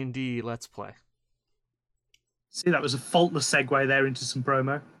 a D&D Let's Play. See, that was a faultless segue there into some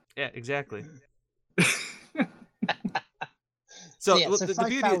promo. Yeah, exactly. So the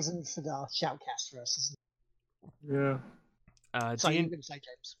 5,000 for the shoutcast for us, isn't it? Yeah. Sorry, you were going to say,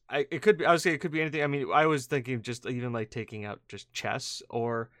 James. It could be. I would say it could be anything. I mean, I was thinking just even like taking out just chess,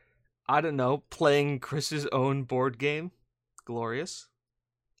 or I don't know, playing Chris's own board game, Glorious.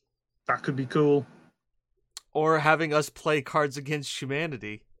 That could be cool. Or having us play Cards Against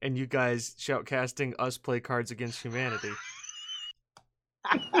Humanity, and you guys shoutcasting us play Cards Against Humanity.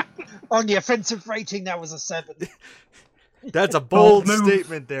 On the offensive rating, that was a 7. That's a bold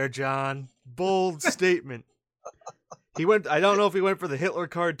statement there, John. Bold statement. He went. I don't know if he went for the Hitler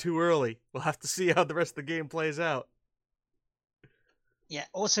card too early. We'll have to see how the rest of the game plays out. Yeah.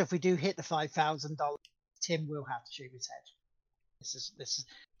 Also, if we do hit the $5,000, Tim will have to shave his head. This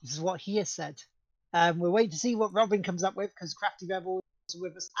is what he has said. We're waiting to see what Robin comes up with, because Crafty Rebel is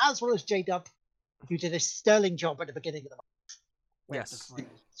with us, as well as J-Dub, who did a sterling job at the beginning of the month. Yes.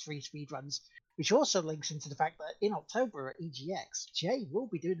 Three speed runs, which also links into the fact that in October at EGX, Jay will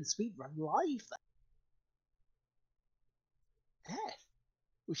be doing a speed run live there. Yeah,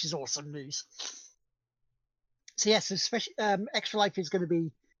 which is awesome news. So yes, special Extra Life is going to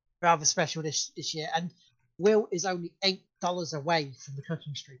be rather special this year, and Will is only $8 away from the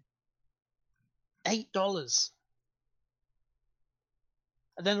cooking stream. $8.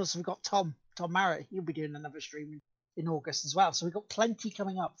 And then also we've got Tom Marrett. He'll be doing another stream in August as well. So we've got plenty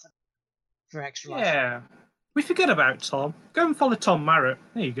coming up for Extra Life. Yeah, we forget about Tom. Go and follow Tom Marrett.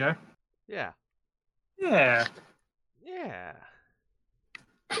 There you go. Yeah. Yeah. Yeah.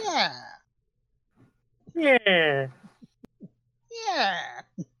 Yeah. Yeah. Yeah.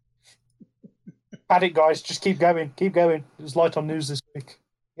 Had it, guys. Just keep going. Keep going. There's light on news this week.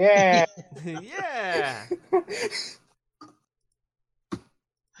 Yeah. Yeah.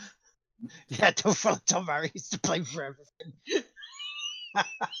 Yeah, don't follow Tom Marrett. He's to blame for everything.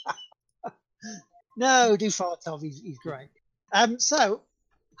 No, do follow Tom. He's great. So,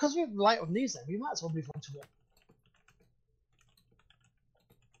 because we're light on news then, we might as well move on to it.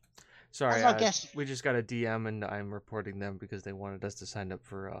 Sorry, we just got a DM and I'm reporting them because they wanted us to sign up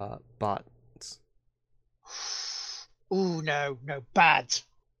for bots. Ooh, no, bad,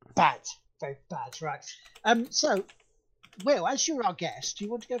 very bad, right. So, Will, as you're our guest, do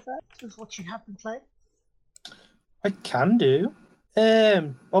you want to go first with what you have been playing? I can do.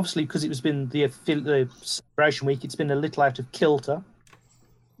 Obviously, because it's been the celebration week, it's been a little out of kilter.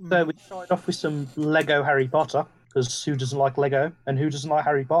 So we started off with some Lego Harry Potter, because who doesn't like Lego, and who doesn't like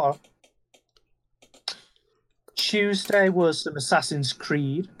Harry Potter? Tuesday was some Assassin's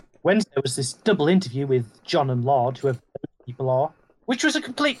Creed. Wednesday was this double interview with John and Lard, whoever those people are, which was a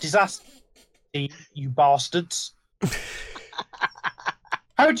complete disaster. You bastards.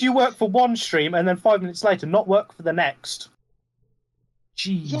 How do you work for one stream and then 5 minutes later not work for the next?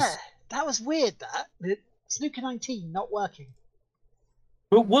 Jeez. Yeah, that was weird, that. Snooker 19 not working.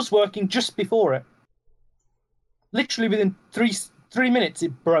 Well, it was working just before it. Literally within three minutes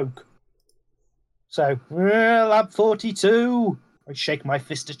it broke. So, Lab 42. I shake my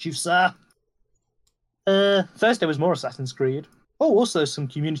fist at you, sir. Thursday was more Assassin's Creed. Oh, also some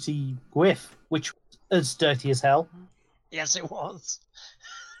community GWIF, which was as dirty as hell. Yes, it was.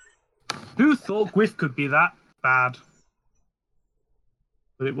 Who thought GWIF could be that bad?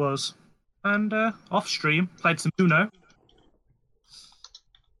 But it was. And off stream, played some Uno.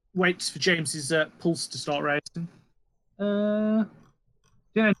 Waits for James's pulse to start racing.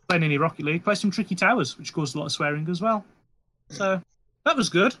 Didn't play any Rocket League. Played some Tricky Towers, which caused a lot of swearing as well. So that was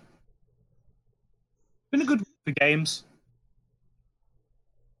good. Been a good week for games.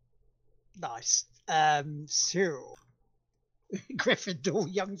 Nice. So Gryffindor,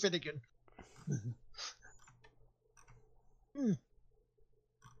 young Finnegan.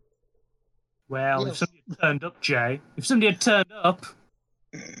 Well, if somebody had turned up, Jay. If somebody had turned up.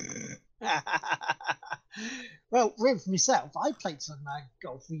 Well, with myself, I played some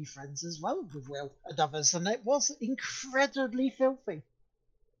golf with friends as well with Will and others, and it was incredibly filthy.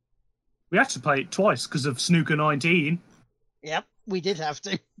 We had to play it twice because of Snooker 19. Yep, we did have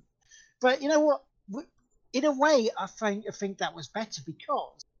to. But you know what? In a way, I think that was better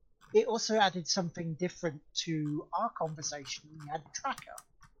because it also added something different to our conversation. We had a tracker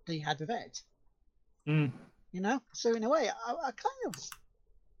that you had with Ed. Mm. You know? So in a way, I kind of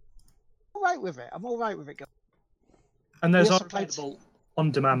all right with it. I'm all right with it. And those We are also played- available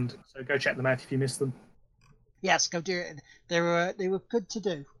on demand, so go check them out if you missed them. Yes, go do it. They were good to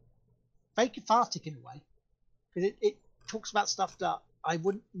do. Very cathartic in a way. Because it talks about stuff that I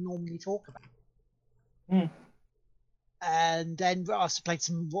wouldn't normally talk about. Mm. And then I also played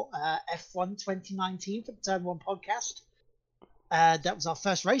some F1 2019 for the Turn 1 podcast. That was our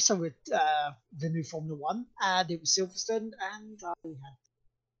first race with the new Formula 1, and it was Silverstone, and I had...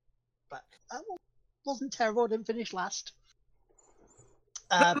 But that wasn't terrible, I didn't finish last.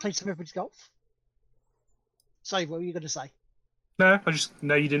 Played some Everybody's Golf. Sorry, what were you going to say? No, I just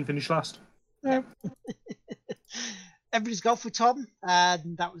know you didn't finish last. Yeah. Everybody's Golf with Tom,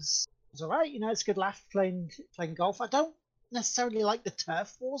 and that was all right. You know, it's a good laugh playing golf. I don't necessarily like the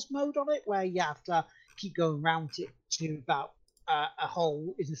turf wars mode on it, where you have to keep going around it to about a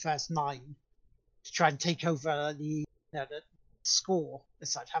hole in the first 9 to try and take over the score,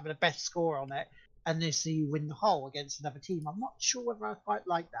 as such, having a best score on it, and then so you win the hole against another team. I'm not sure whether I quite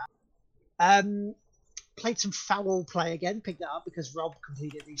like that. Played some foul play again, picked it up because Rob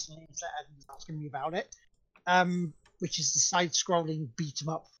completed it recently and was asking me about it. Which is the side-scrolling beat 'em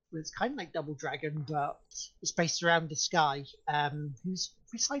up. It's kind of like Double Dragon, but it's based around this guy who's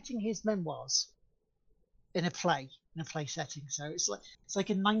reciting his memoirs in a play setting. So it's like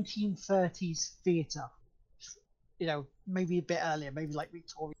a 1930s theatre. You know, maybe a bit earlier, maybe like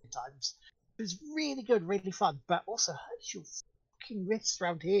Victorian times. It was really good, really fun, but also hurts your fucking wrists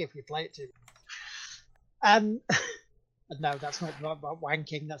around here if you play it too. No, that's not about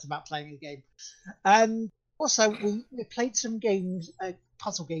wanking. That's about playing a game. Also, we played some games,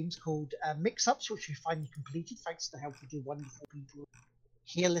 puzzle games called Mix-Ups, which we finally completed thanks to the help of the wonderful people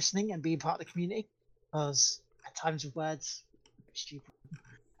here listening and being part of the community. Because at times with words, stupid.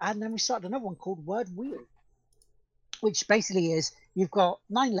 And then we started another one called Word Wheel, which basically is you've got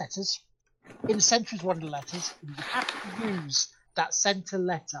 9 letters. In the centre is one of the letters, and you have to use that centre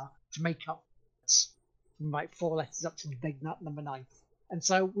letter to make up from like 4 letters up to the big nut number 9. And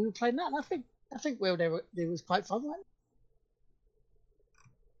so we were playing that, and I think well, they was quite fun, right?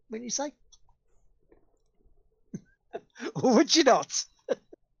 Wouldn't you say? Or would you not?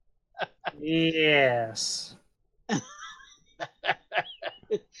 Yes.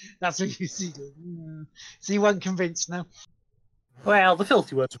 That's what you see. So you weren't convinced, no? Well, the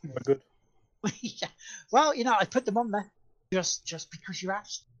filthy words were quite good. Yeah. Well, you know, I put them on there just because you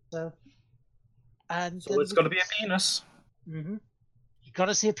asked. So, and So it's got to be a penis. Mm-hmm. You got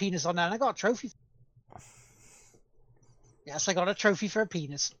to see a penis on there, and I got a trophy. Yes, I got a trophy for a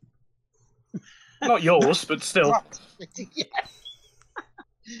penis. Not yours, but still. Yeah.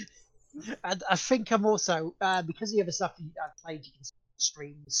 And I think I'm also because of the other stuff I've played, you can see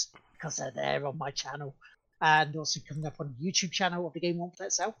streams because they're there on my channel, and also coming up on the YouTube channel of the Game Won't Play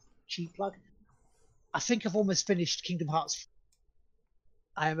Itself. Cheap plug. I think I've almost finished Kingdom Hearts.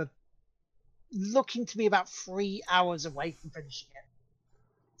 I am looking to be about 3 hours away from finishing it.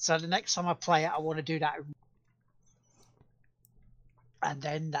 So the next time I play it, I want to do that, and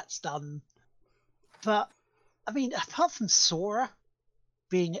then that's done. But I mean, apart from Sora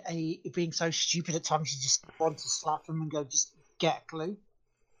being so stupid at times, you just want to slap him and go, just get a clue,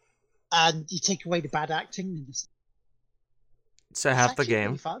 and you take away the bad acting. And It's half the game.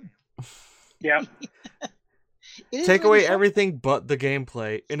 Really fun. Yeah. Take away everything but the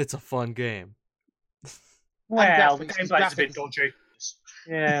gameplay, and it's a fun game. Well, the Gameplay's a bit dodgy.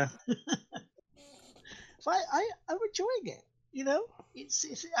 Yeah. But I'm enjoying it. You know, it's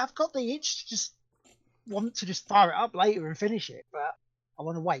I've got the itch to just want to just fire it up later and finish it, but I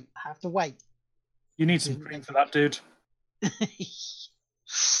want to wait. I have to wait. You need some cream for that, dude.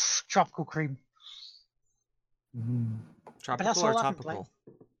 Tropical cream. Tropical or topical?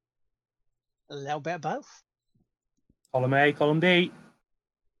 A little bit of both. Column A, column B.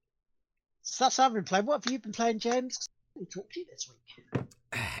 So that's what I've been playing. What have you been playing, James? We talked to you this week.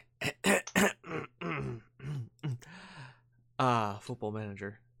 Football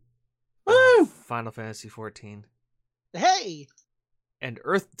Manager. Woo! Final Fantasy 14. Hey! And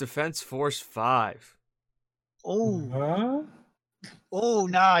Earth Defense Force 5. Oh. Oh,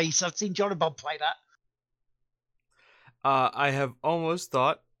 nice. I've seen John and Bob play that. I have almost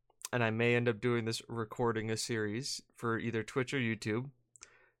thought and I may end up doing this, recording a series for either Twitch or YouTube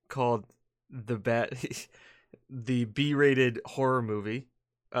called the B-rated horror movie,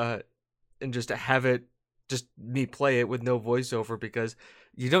 and just to have it, just me play it with no voiceover, because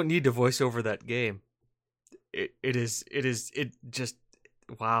you don't need to voice over that game. It just,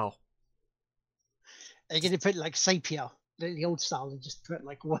 wow. Are you going to put like Sapia, the old style, and just put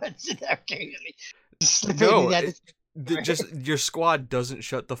like words in there occasionally? Just slip it in the edit. Just your squad doesn't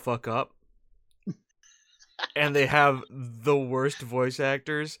shut the fuck up. And they have the worst voice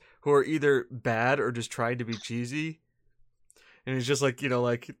actors who are either bad or just trying to be cheesy. And it's just like,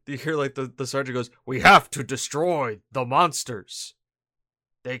 like you hear like the sergeant goes, "We have to destroy the monsters.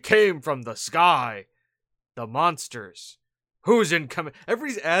 They came from the sky. The monsters. Who's in command?"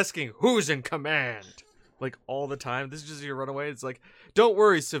 Everybody's asking who's in command. Like all the time. This is just your runaway. It's like, "Don't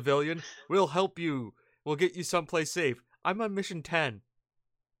worry, civilian. We'll help you. We'll get you someplace safe. I'm on mission 10.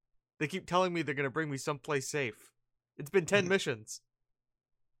 They keep telling me they're going to bring me someplace safe. It's been 10 missions.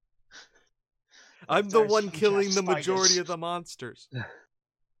 I'm the one killing the majority of the monsters."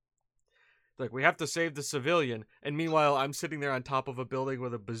 Like, "We have to save the civilian." And meanwhile, I'm sitting there on top of a building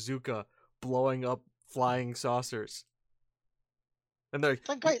with a bazooka blowing up flying saucers. And they're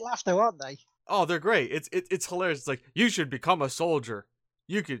great laugh though, aren't they? Oh, they're great. It's hilarious. It's like, "You should become a soldier.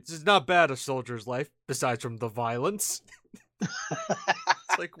 It's not bad, a soldier's life, besides from the violence."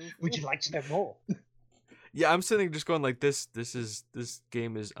 It's like, would you like to know more? Yeah, I'm sitting just going like, this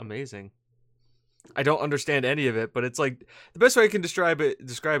game is amazing. I don't understand any of it, but it's like, the best way I can describe it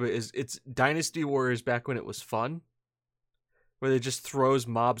is it's Dynasty Warriors back when it was fun, where they just throws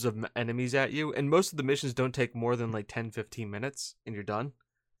mobs of enemies at you, and most of the missions don't take more than like 10-15 minutes, and you're done.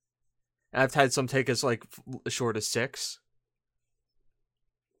 And I've had some take us like as short as 6.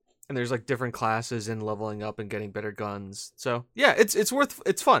 And there's like different classes and leveling up and getting better guns. So yeah, it's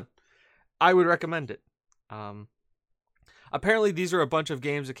fun. I would recommend it. Apparently these are a bunch of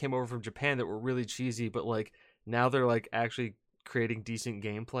games that came over from Japan that were really cheesy, but like now they're like actually creating decent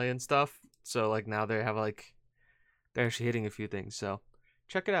gameplay and stuff. So like now they have like, they're actually hitting a few things. So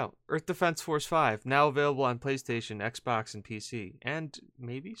check it out. Earth Defense Force 5, now available on PlayStation, Xbox, and PC, and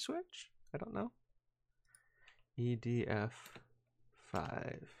maybe Switch. I don't know. EDF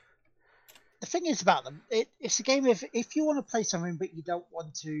 5. The thing is about them, it's a game of, if you want to play something but you don't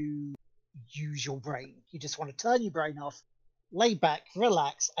want to use your brain, you just want to turn your brain off, lay back,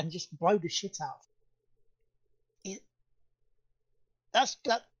 relax, and just blow the shit out. That's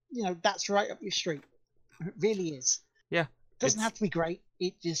right up your street. It really is. Yeah. It doesn't have to be great.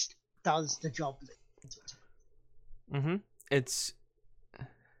 It just does the job.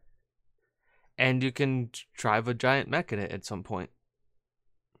 And you can drive a giant mech in it at some point.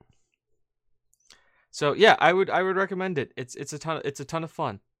 So yeah, I would recommend it. It's a ton of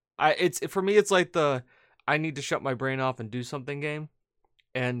fun. For me it's like the I need to shut my brain off and do something game.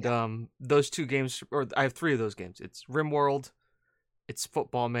 And those 2 games, or I have 3 of those games. It's RimWorld, it's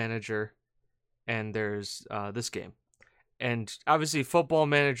Football Manager, and there's this game. And obviously Football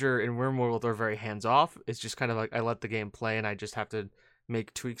Manager and RimWorld are very hands off. It's just kind of like I let the game play and I just have to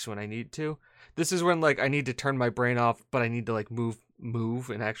make tweaks when I need to. This is when like I need to turn my brain off, but I need to like move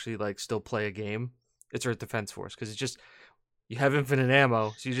and actually like still play a game. It's Earth Defense Force, because it's just, you have infinite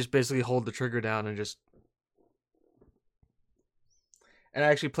ammo, so you just basically hold the trigger down and just... And I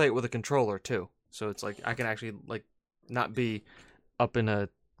actually play it with a controller, too. So it's like, I can actually, like, not be up in a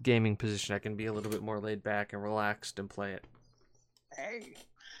gaming position. I can be a little bit more laid back and relaxed and play it. Hey.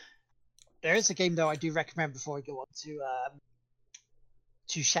 There is a game, though, I do recommend before I go on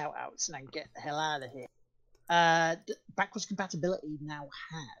to shout-outs and then get the hell out of here. Backwards compatibility now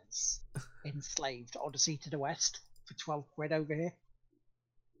has Enslaved Odyssey to the West for 12 quid over here.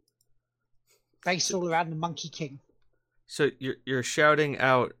 Based all around the Monkey King. So you're shouting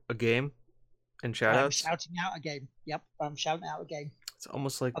out a game and shoutouts? I'm shouting out a game. Yep, I'm shouting out a game. It's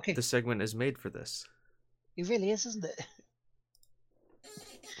almost like the segment is made for this. It really is, isn't it?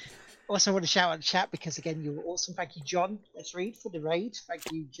 Also want to shout out the chat because again you were awesome. Thank you, John. Let's read for the raid. Thank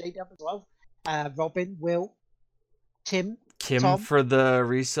you, JW as well. Robin, Will, Kim Tom. For the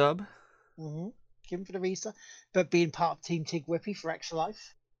resub. Mm-hmm. Kim for the resub, but being part of Team Tig Whippy for Extra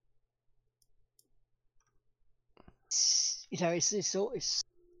Life. It's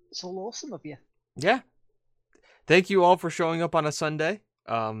all awesome of you. Yeah. Thank you all for showing up on a Sunday.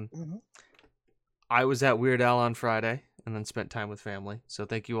 I was at Weird Al on Friday and then spent time with family. So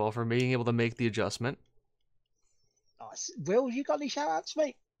thank you all for being able to make the adjustment. Nice. Will, you got any shout outs,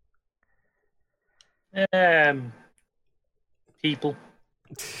 mate? People.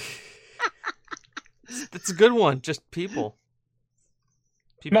 That's a good one. Just people.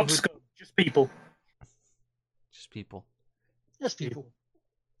 People Not scum, just people. Just people. Just people.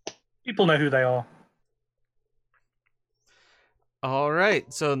 People know who they are. All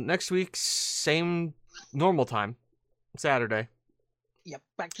right. So next week, same normal time, Saturday. Yep,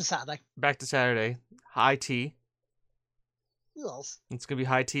 back to Saturday. Back to Saturday. High tea. Yes. It's gonna be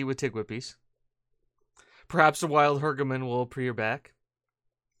high tea with Tigwhippies. Perhaps a wild Hurgleman will appear back.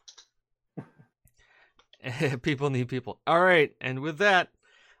 People need people. All right, and with that,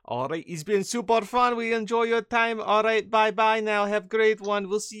 all right, it's been super fun. We enjoy your time. All right, bye-bye now. Have a great one.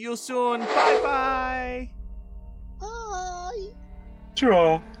 We'll see you soon. Bye-bye. Bye.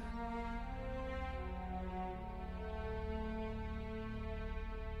 Sure.